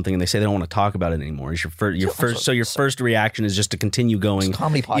goes through something and they say they don't want to talk about it anymore, is your first reaction is just to continue going. It's a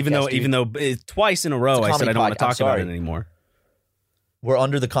comedy podcast, even though twice in a row I said I don't want to talk about it anymore. We're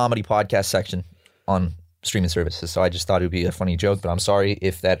under the comedy podcast section on streaming services, so I just thought it would be a funny joke. But I'm sorry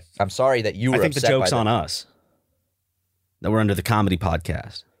that you were. I think the upset joke's by on us that we're under the comedy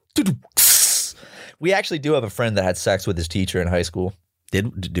podcast. We actually do have a friend that had sex with his teacher in high school.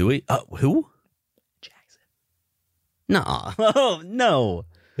 Do we? Who? No. Oh, no.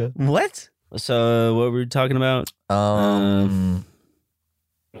 Yeah. What? So what were we talking about?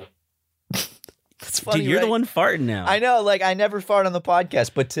 It's funny, dude, you're the one farting now. I know, like I never fart on the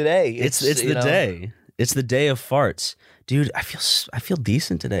podcast, but today it's the day. It's the day of farts. Dude, I feel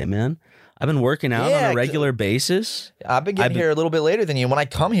decent today, man. I've been working out on a regular basis. I've been getting here a little bit later than you. When I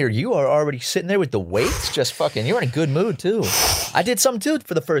come here, you are already sitting there with the weights, just fucking. You're in a good mood too. I did something too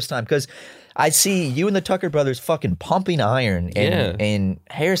for the first time because I see you and the Tucker brothers fucking pumping iron, and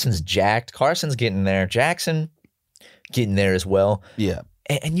Harrison's jacked. Carson's getting there. Jackson getting there as well. Yeah,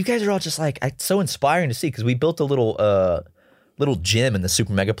 and you guys are all just like, it's so inspiring to see because we built a little little gym in the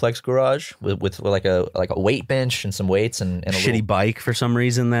Super Megaplex garage with like a weight bench and some weights and a shitty little... bike for some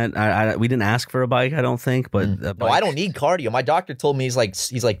reason that we didn't ask for a bike, I don't think, but No, I don't need cardio. My doctor told me he's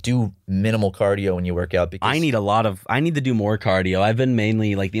like do minimal cardio when you work out because I need to do more cardio. I've been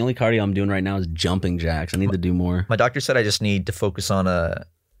mainly like the only cardio I'm doing right now is jumping jacks. I need to do more. My doctor said I just need to focus on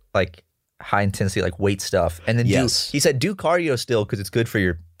like high intensity like weight stuff and then he said do cardio still because it's good for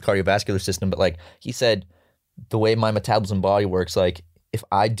your cardiovascular system, but like he said the way my metabolism body works, like if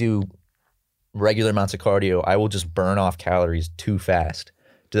I do regular amounts of cardio, I will just burn off calories too fast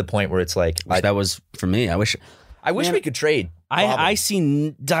to the point where it's like that was for me. I wish we could trade. I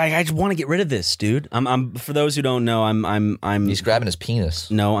just want to get rid of this, dude. I'm for those who don't know, I'm He's grabbing his penis.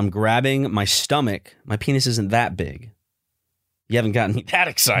 No, I'm grabbing my stomach. My penis isn't that big. You haven't gotten me that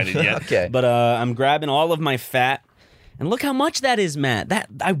excited yet. Okay. But I'm grabbing all of my fat. And look how much that is, Matt. That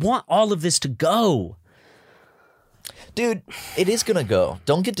I want all of this to go. Dude, it is gonna go.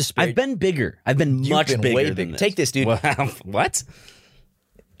 Don't get despaired. I've been bigger. I've been much bigger. Way than bigger. this. Take this, dude. What?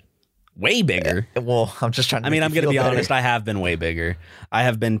 Way bigger. Well, I'm just trying to. I'm going to be honest. I have been way bigger. I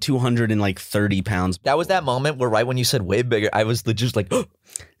have been 230 pounds. That was that moment where right when you said way bigger, I was just like, oops.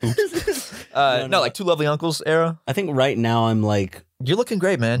 No, like Two Lovely Uncles era. I think right now I'm like you're looking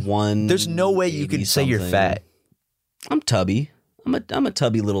great, man. There's no way you can say you're fat. I'm tubby. I'm a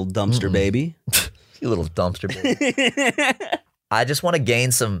tubby little dumpster baby. You little dumpster baby. I just want to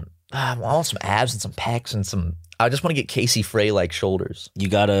gain some. I want some abs and some pecs and some. I just want to get Casey Frey like shoulders. You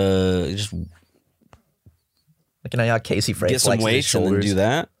gotta just like how Casey Frey get some weights and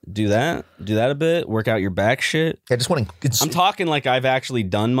then do that a bit. Work out your back shit. I just want to. I'm talking like I've actually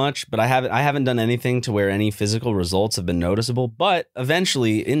done much, but I haven't done anything to where any physical results have been noticeable. But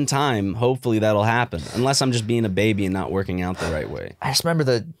eventually, in time, hopefully that'll happen. Unless I'm just being a baby and not working out the right way. I just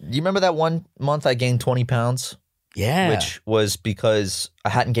remember you remember that one month I gained 20 pounds? Yeah. Which was because I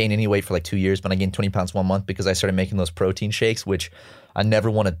hadn't gained any weight for like 2 years, but I gained 20 pounds 1 month because I started making those protein shakes, which I never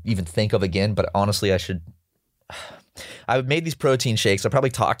want to even think of again. But honestly, I made these protein shakes. I probably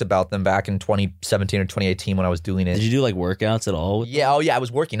talked about them back in 2017 or 2018 when I was doing it. Did you do like workouts at all? Yeah. Oh, yeah. I was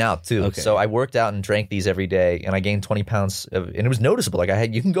working out too. Okay. So I worked out and drank these every day, and I gained 20 pounds. And it was noticeable.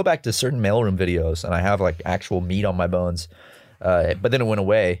 Like you can go back to certain mailroom videos, and I have like actual meat on my bones. But then it went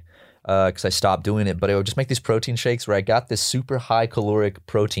away because I stopped doing it. But I would just make these protein shakes where I got this super high caloric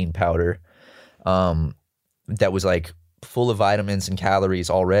protein powder that was like full of vitamins and calories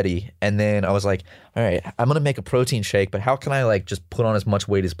already. And then I was like, all right, I'm going to make a protein shake, but how can I like just put on as much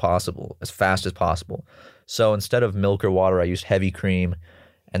weight as possible, as fast as possible? So instead of milk or water, I used heavy cream.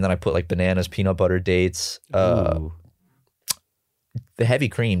 And then I put like bananas, peanut butter, dates. The heavy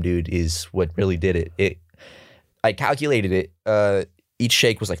cream, dude, is what really did it. I calculated it. Each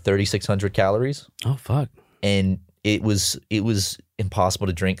shake was like 3,600 calories. Oh, fuck. And it was impossible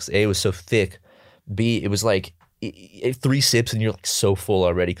to drink. A, it was so thick. B, it was like 3 sips and you're like so full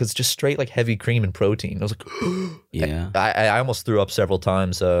already because it's just straight like heavy cream and protein. I was like, yeah. I almost threw up several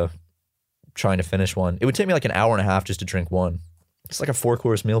times trying to finish one. It would take me like an hour and a half just to drink one. It's like a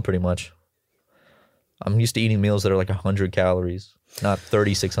 4-course meal pretty much. I'm used to eating meals that are like 100 calories, not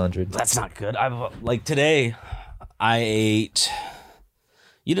 3,600. That's not good. Like today, I ate.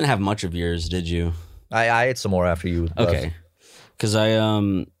 You didn't have much of yours, did you? I ate some more after you. Okay, because I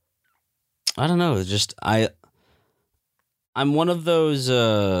don't know. Just I'm one of those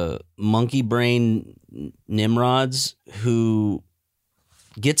monkey brain Nimrods who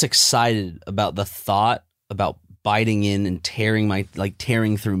gets excited about the thought about biting in and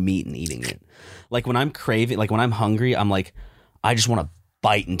tearing through meat and eating it. Like when I'm craving, like when I'm hungry, I'm like, I just want to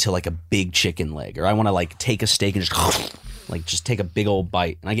bite into like a big chicken leg, or I want to like take a steak and just take a big old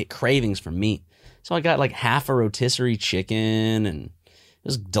bite, and I get cravings for meat. So I got like half a rotisserie chicken, and it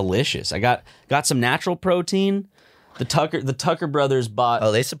was delicious. I got some natural protein. The Tucker brothers bought.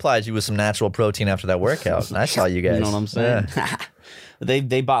 Oh, they supplied you with some natural protein after that workout. I saw you guys. You know what I'm saying? Yeah.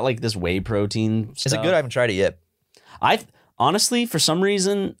 They bought like this whey protein stuff. Is it good? I haven't tried it yet. Honestly, for some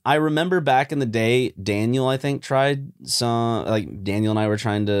reason, I remember back in the day, Daniel, I think, tried some, like, Daniel and I were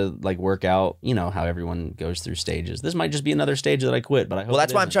trying to, like, work out, you know, how everyone goes through stages. This might just be another stage that I quit, but I hope Well,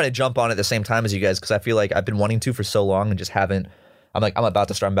 that's why I'm trying to jump on at the same time as you guys, because I feel like I've been wanting to for so long and just haven't. I'm like, I'm about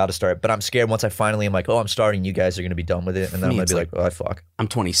to start, but I'm scared once I finally am like, oh, I'm starting, you guys are going to be done with it, and then I'm going to be like, oh, fuck. I'm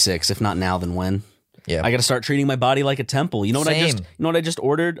 26. If not now, then when? Yeah. I got to start treating my body like a temple. You know what I just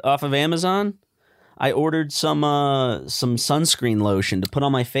ordered off of Amazon? I ordered some sunscreen lotion to put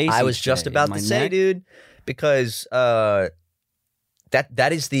on my face. I was just about to say, dude, because that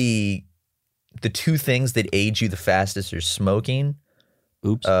is the two things that age you the fastest are smoking.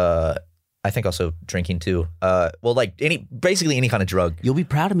 Oops. I think also drinking too. Well, like basically any kind of drug. You'll be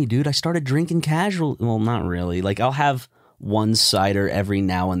proud of me, dude. I started drinking casual. Well, not really. Like I'll have one cider every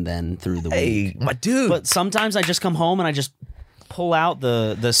now and then through the week. Hey, my dude. But sometimes I just come home and I just pull out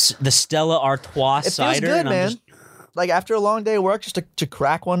the Stella Artois It feels cider. good, and I'm man. just, Like after a long day of work, just to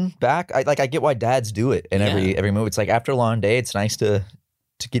crack one back. I get why dads do it in every movie. It's like after a long day, it's nice to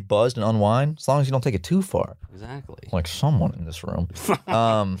get buzzed and unwind, as long as you don't take it too far. exactly. Like someone in this room.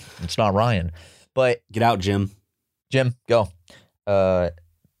 It's not Ryan, but Get out, Jim. Jim, go.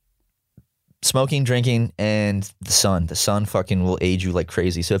 Smoking, drinking, and the sun. The sun fucking will age you like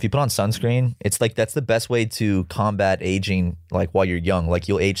crazy. So if you put on sunscreen, it's like that's the best way to combat aging. Like while you're young, like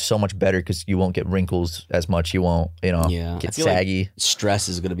you'll age so much better because you won't get wrinkles as much. You won't, Yeah, get I feel like saggy. stress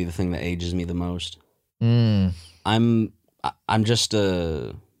is going to be the thing that ages me the most. Mm. I'm just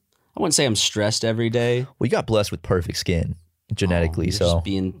I wouldn't say I'm stressed every day. Well, you got blessed with perfect skin genetically, You're so just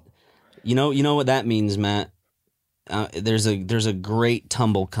being, you know what that means, Matt. There's a great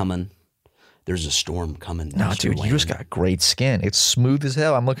tumble coming. There's a storm coming. no, Mr. dude, you Wayne. just got great skin. It's smooth as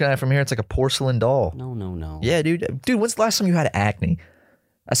hell. I'm looking at it from here. It's like a porcelain doll. No. Yeah, dude. Dude, when's the last time you had acne?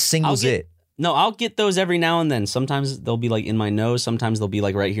 A single zit. I'll get those every now and then. Sometimes they'll be like in my nose. Sometimes they'll be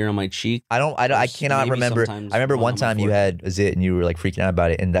like right here on my cheek. I cannot maybe remember. I sometimes remember one one on my time you forehead. had a zit and you were like freaking out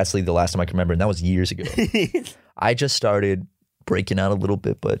about it, and that's like the last time I can remember, and that was years ago. I just started breaking out a little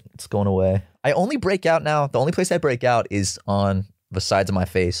bit, but it's going away. I only break out now. The only place I break out is on the sides of my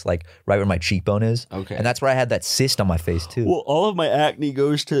face, like right where my cheekbone is. Okay. And that's where I had that cyst on my face too. Well, all of my acne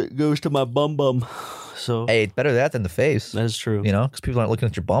goes to my bum. So Hey, it's better that than the face. that is true. You know, because people aren't looking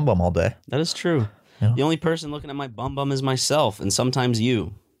at your bum all day. That is true. Yeah. The only person looking at my bum is myself, and sometimes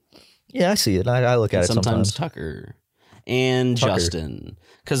you, Yeah, I see it. I look at and it sometimes. Tucker, and Tucker. Justin,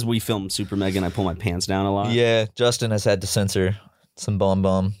 because we filmed Super Mega and I pull my pants down a lot. Yeah, Justin has had to censor some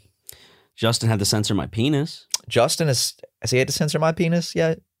bum. Justin had to censor my penis. Justin has he had to censor my penis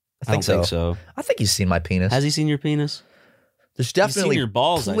yet? I don't think so. I think he's seen my penis. Has he seen your penis? There's seen definitely your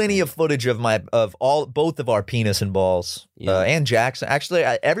balls, I plenty think. of footage of both of our penis and balls, Yeah. and Jackson. Actually,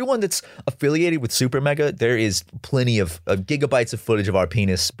 everyone that's affiliated with Super Mega, there is plenty of gigabytes of footage of our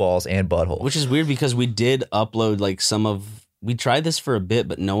penis, balls, and butthole. Which is weird because we did upload like we tried this for a bit,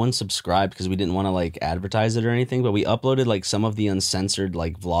 but no one subscribed because we didn't want to like advertise it or anything. But we uploaded like some of the uncensored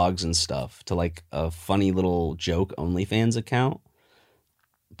like vlogs and stuff to like a funny little joke OnlyFans account.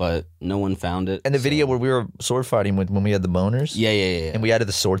 But no one found it. and the video where we were sword fighting when we had the boners, Yeah. and we added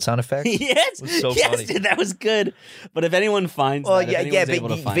the sword sound effect. Yes, was so yes, funny. dude, that was good. But if anyone finds, Well, that, if anyone's able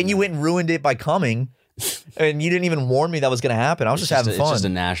to but find then you that, went and ruined it by coming, and you didn't even warn me that was going to happen. I was it's just having fun. It's just a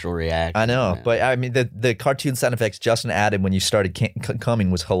natural reaction. I know, man. but I mean, the cartoon sound effects Justin added when you started coming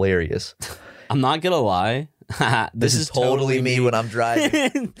was hilarious. I'm not gonna lie. This is totally me when I'm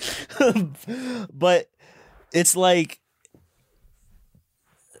driving. But it's like,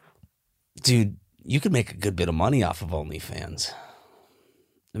 dude, you could make a good bit of money off of OnlyFans.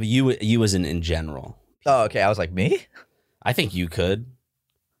 I mean, you as in general. Oh, okay. I was like, me? I think you could.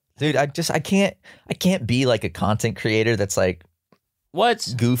 Dude, I can't be like a content creator that's like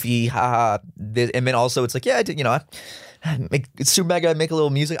What? goofy, haha. And then also it's like, yeah, I make Super Mega, make a little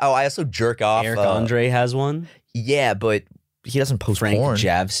music. Oh, I also jerk off. Eric Andre has one. Yeah, but he doesn't post Frank porn.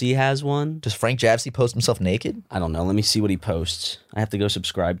 Javsey has one. Does Frank Javsey post himself naked? I don't know. Let me see what he posts. I have to go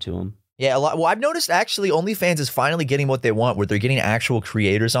subscribe to him. Yeah, a lot. Well, I've noticed actually OnlyFans is finally getting what they want, where they're getting actual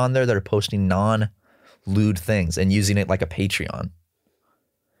creators on there that are posting non-lewd things and using it like a Patreon.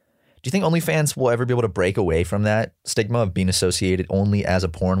 Do you think OnlyFans will ever be able to break away from that stigma of being associated only as a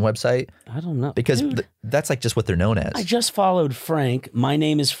porn website? I don't know. Because Dude, that's like just what they're known as. I just followed Frank. My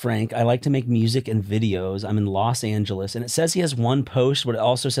name is Frank. I like to make music and videos. I'm in Los Angeles. And it says he has one post, but it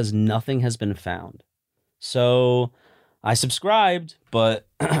also says nothing has been found. So I subscribed, but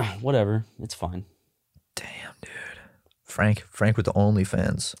whatever. It's fine. Damn, dude. Frank with the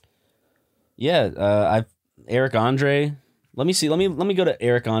OnlyFans. Yeah, Eric Andre. Let me see. Let me go to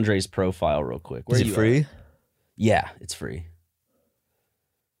Eric Andre's profile real quick. Where Is are it you free? at? Yeah, it's free.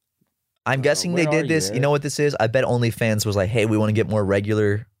 I'm guessing they where did are this. you, You Eric? know what this is? I bet OnlyFans was like, hey, we want to get more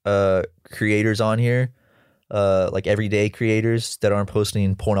regular creators on here, like everyday creators that aren't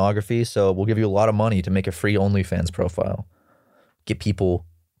posting pornography. So we'll give you a lot of money to make a free OnlyFans profile. Get people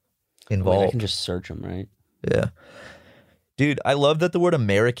Wait, involved. I can just search him, right? Yeah. Dude, I love that the word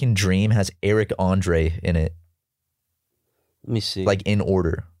American Dream has Eric Andre in it, Let me see. like in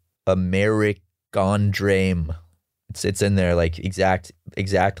order. American Dream. It's in there, like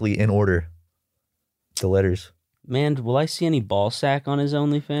exactly in order. The letters. Man, will I see any ball sack on his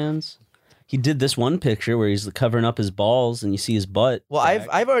OnlyFans? He did this one picture where he's covering up his balls and you see his butt. Well,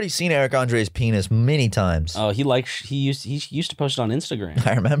 I've already seen Eric Andre's penis many times. Oh, he used to post it on Instagram.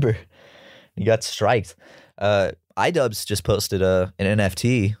 I remember. He got striked. iDubbbz just posted an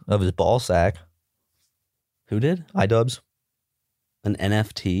NFT of his ball sack. Who did? iDubbbz. An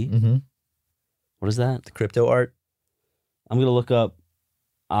NFT? Mm-hmm. What is that? The crypto art. I'm going to look up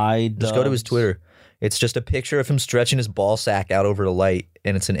iDubbbz. Just go to his Twitter. It's just a picture of him stretching his ball sack out over the light,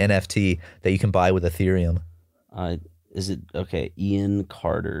 and it's an NFT that you can buy with Ethereum. Is it okay? Ian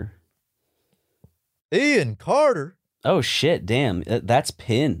Carter. Ian Carter. Oh shit! Damn, that's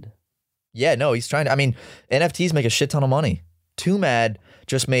pinned. Yeah, no, he's trying to. I mean, NFTs make a shit ton of money. Too Mad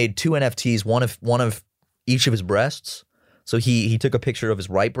just made 2 NFTs, one of each of his breasts. So he took a picture of his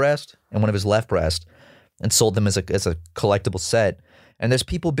right breast and one of his left breast, and sold them as a collectible set. And there's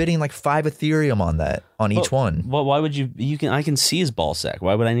people bidding like 5 Ethereum on that, on each one. Well, why would I can see his ball sack.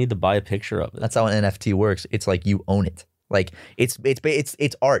 Why would I need to buy a picture of it? That's how an NFT works. It's like you own it. Like it's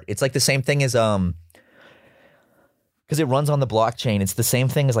art. It's like the same thing as because it runs on the blockchain. It's the same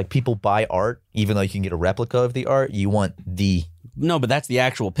thing as like people buy art, even though you can get a replica of the art. You want the but that's the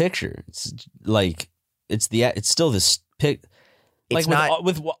actual picture. It's like it's still this pic. Like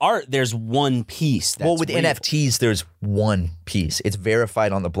with art, there's one piece. That's with real. NFTs, there's one piece. It's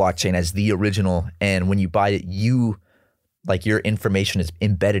verified on the blockchain as the original, and when you buy it, your information is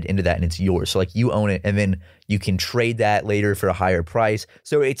embedded into that, and it's yours. So like you own it, and then you can trade that later for a higher price.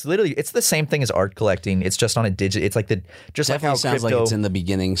 So it's the same thing as art collecting. It's just on a digit. It's like Definitely how sounds crypto, like it's in the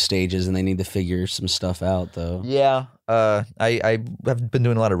beginning stages, and they need to figure some stuff out, though. Yeah, I have been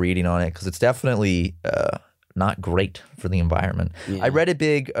doing a lot of reading on it because it's definitely not great for the environment. Yeah. I read a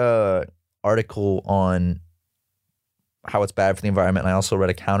big article on how it's bad for the environment, and I also read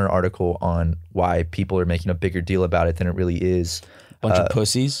a counter article on why people are making a bigger deal about it than it really is. Bunch of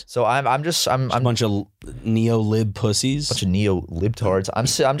pussies. So I'm a bunch of neo-lib pussies. Bunch of neo-libtards. I'm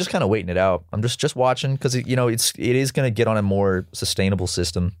just kind of waiting it out. I'm just watching because it is going to get on a more sustainable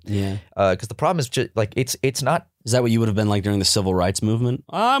system. Yeah. Because the problem is just like it's not. Is that what you would have been like during the civil rights movement?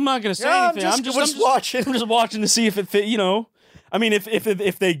 I'm not going to say anything. I'm just watching. I'm just watching to see if it fit. I mean,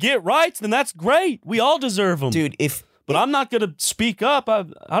 if they get rights, then that's great. We all deserve them, dude. But I'm not going to speak up. I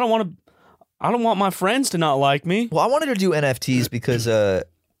don't want my friends to not like me. Well, I wanted to do NFTs because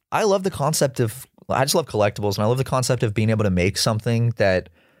I love the concept of. I just love collectibles, and I love the concept of being able to make something that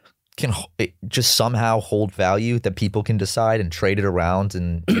can just somehow hold value that people can decide and trade it around,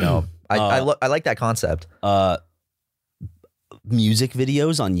 and I like that concept. Music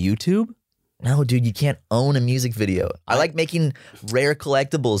videos on YouTube? No, dude, you can't own a music video. I like making rare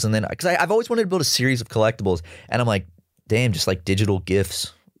collectibles, and then because I've always wanted to build a series of collectibles, and I'm like, damn, just like digital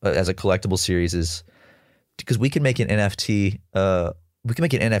GIFs as a collectible series is because we can make an NFT. We can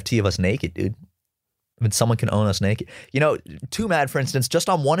make an NFT of us naked, dude. I mean, someone can own us naked. Too Mad, for instance, just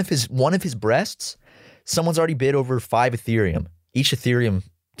on one of his breasts, someone's already bid over 5 Ethereum. Each Ethereum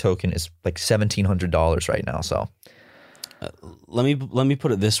token is like $1,700 right now. So. Let me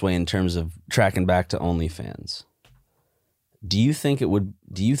put it this way in terms of tracking back to OnlyFans. Do you think,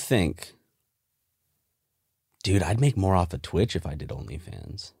 dude, I'd make more off of Twitch if I did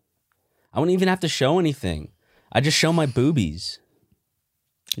OnlyFans. I wouldn't even have to show anything. I'd just show my boobies.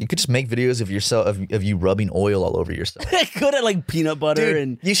 You could just make videos of yourself of you rubbing oil all over yourself. I could have like peanut butter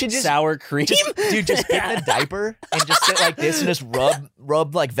and you should just, sour cream. Just get in a diaper and just sit like this and just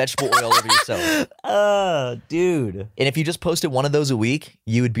rub like vegetable oil over yourself. Dude. And if you just posted one of those a week,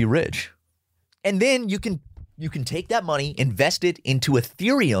 you would be rich. And then you can take that money, invest it into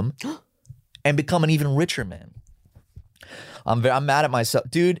Ethereum, and become an even richer man. I'm mad at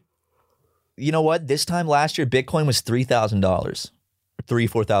myself, dude. You know what? This time last year, Bitcoin was $3,000.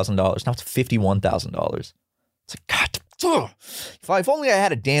 $4,000. Now it's $51,000. It's like, God, if only I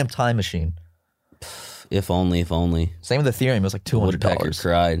had a damn time machine. If only. Same with Ethereum. It was like $200. Woodpecker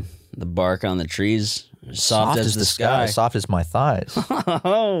cried. The bark on the trees, soft as the sky. Soft as my thighs.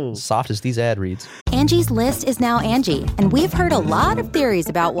 Soft as these ad reads. Angie's List is now Angie, and we've heard a lot of theories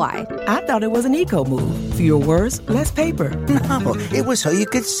about why. I thought it was an eco move. Fewer words, less paper. No, it was so you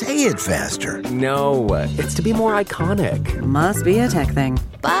could say it faster. No, it's to be more iconic. Must be a tech thing.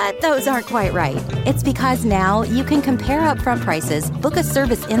 But those aren't quite right. It's because now you can compare upfront prices, book a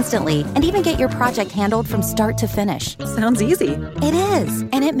service instantly, and even get your project handled from start to finish. Sounds easy. It is,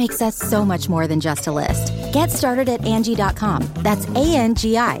 and it makes us so much more than just a list. Get started at Angie.com. That's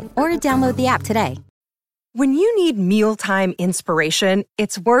ANGI, or download the app today. When you need mealtime inspiration,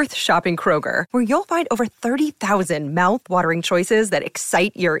 it's worth shopping Kroger, where you'll find over 30,000 mouth-watering choices that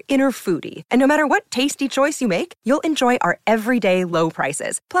excite your inner foodie. And no matter what tasty choice you make, you'll enjoy our everyday low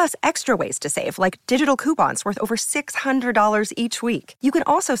prices, plus extra ways to save, like digital coupons worth over $600 each week. You can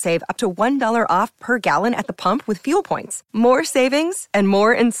also save up to $1 off per gallon at the pump with fuel points. More savings and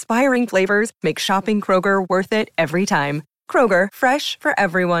more inspiring flavors make shopping Kroger worth it every time. Kroger, fresh for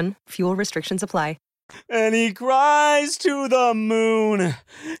everyone. Fuel restrictions apply. And he cries to the moon,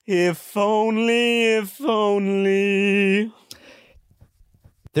 if only, if only.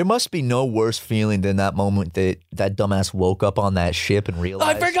 There must be no worse feeling than that moment that that dumbass woke up on that ship and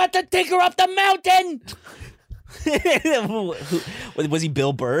realized... I forgot to take her up the mountain! Was he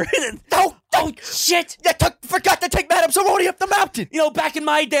Bill Burr? Oh, shit! Forgot to take Madame Zeroni up the mountain! You know, back in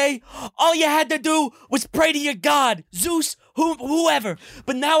my day, all you had to do was pray to your god, Zeus, whoever.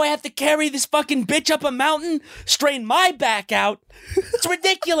 But now I have to carry this fucking bitch up a mountain, strain my back out. It's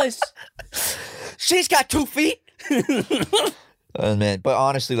ridiculous. She's got 2 feet. Oh, man. But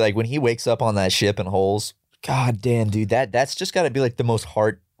honestly, like, when he wakes up on that ship in Holes, god damn, dude, that's just got to be, like, the most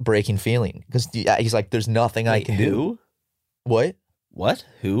heartbreaking feeling. Because he's like, there's nothing I can do. What? What?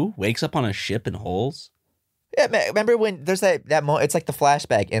 Who? Wakes up on a ship in Holes? Yeah, man, remember when there's that moment, it's like the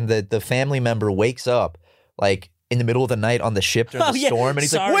flashback, and the family member wakes up, like, in the middle of the night on the ship during the storm, and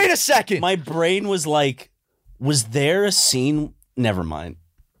he's like, wait a second! My brain was like, was there a scene? Never mind.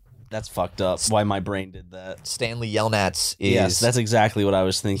 That's fucked up, why my brain did that. Stanley Yelnats is... Yes, that's exactly what I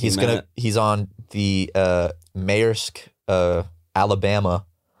was thinking. He's on the Maersk, Alabama,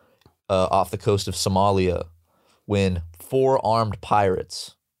 off the coast of Somalia, when 4 armed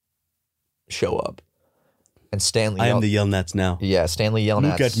pirates show up. And Stanley... I am the Yelnats now. Yeah, Stanley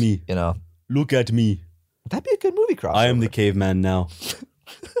Yelnats. Look at me. You know. Look at me. That'd be a good movie crossover. I am the caveman now.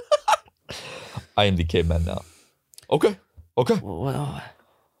 I am the caveman now. Okay. Well,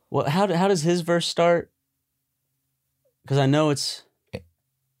 how does his verse start? Because I know it's...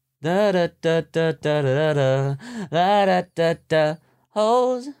 Da da da da da da da da da da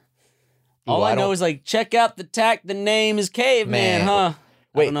hoes. All I know is like, check out the tack. The name is Caveman, huh?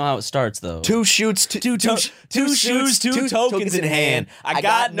 Wait, I don't know how it starts though. 2 shoots, two shoes, 2 tokens in hand. I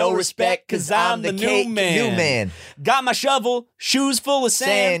got no respect because I'm the new man. Got my shovel, shoes full of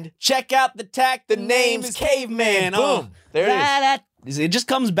sand. Check out the tack. The name's Caveman. Boom. There it is. It just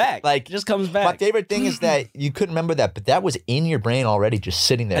comes back. Like, it just comes back. My favorite thing is that you couldn't remember that, but that was in your brain already, just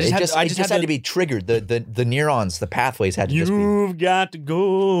sitting there. It just had to be triggered. The neurons, the pathways had to just be. You've got to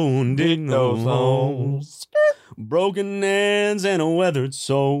go and dig those holes. Broken hands and a weathered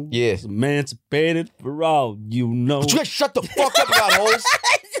soul. Yeah. Emancipated for all you know. But you guys shut the fuck up about holes.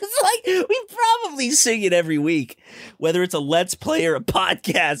 It's like, we probably sing it every week. Whether it's a Let's Play or a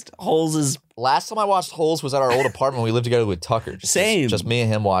podcast, Holes is... Last time I watched Holes was at our old apartment. We lived together with Tucker. Same. Me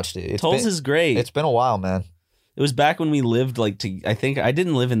and him watched it. Holes is great. It's been a while, man. It was back when we lived I think I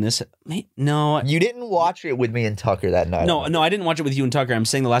didn't live in this. No. You didn't watch it with me and Tucker that night. No, I didn't watch it with you and Tucker. I'm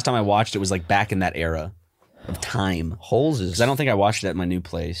saying the last time I watched it was like back in that era of time. Holes is... Because I don't think I watched it at my new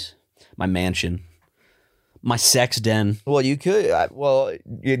place. My mansion. My sex den. Well, you could.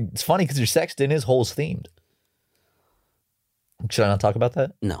 It's funny because your sex den is Holes themed. Should I not talk about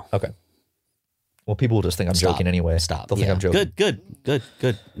that? No. Okay. Well, people will just think I'm joking anyway. Stop. They'll think I'm joking.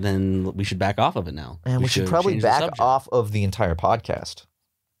 Good. Then we should back off of it now. And we should probably back off of the entire podcast.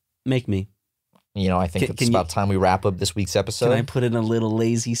 Make me. You know, I think it's about time we wrap up this week's episode. Can I put in a little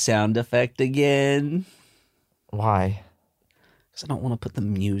lazy sound effect again? Why? Because I don't want to put the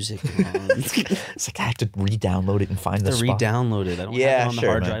music on. It's like I have to re-download it and find the spot. Re-download it. I don't have it on the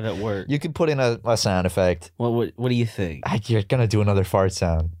hard drive at work. You could put in a sound effect. What do you think? You're going to do another fart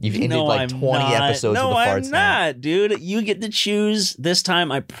sound. You've ended like 20 episodes with the fart sound. No, I'm not, dude. You get to choose this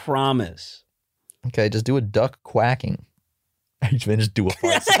time, I promise. Okay, just do a duck quacking. Just do a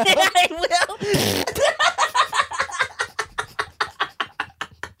fart sound. I will.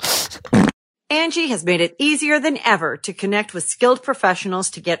 Angie has made it easier than ever to connect with skilled professionals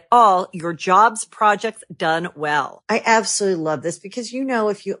to get all your jobs projects done well. I absolutely love this because, you know,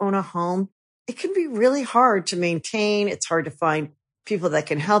 if you own a home, it can be really hard to maintain. It's hard to find people that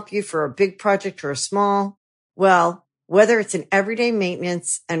can help you for a big project or a small. Well, whether it's in everyday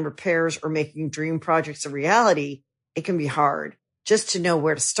maintenance and repairs or making dream projects a reality, it can be hard just to know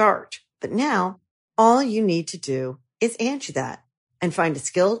where to start. But now all you need to do is Angie that and find a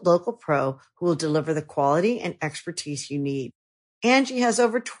skilled local pro who will deliver the quality and expertise you need. Angie has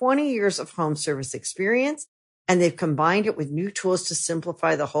over 20 years of home service experience, and they've combined it with new tools to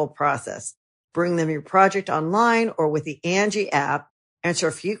simplify the whole process. Bring them your project online or with the Angie app, answer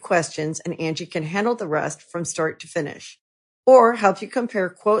a few questions, and Angie can handle the rest from start to finish. Or help you compare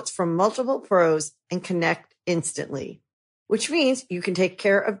quotes from multiple pros and connect instantly. Which means you can take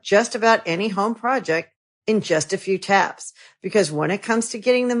care of just about any home project in just a few taps. Because when it comes to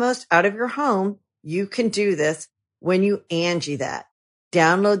getting the most out of your home, you can do this when you Angie that.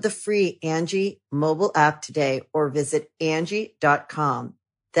 Download the free Angie mobile app today or visit Angie.com.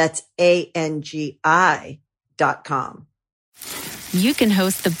 That's ANGI.com. You can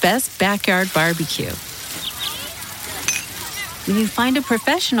host the best backyard barbecue when you find a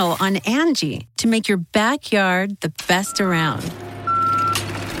professional on Angie to make your backyard the best around.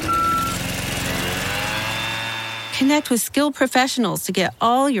 Connect with skilled professionals to get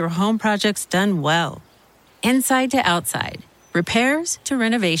all your home projects done well. Inside to outside, repairs to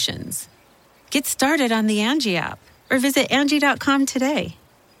renovations. Get started on the Angie app or visit Angie.com today.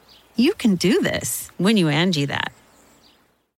 You can do this when you Angie that.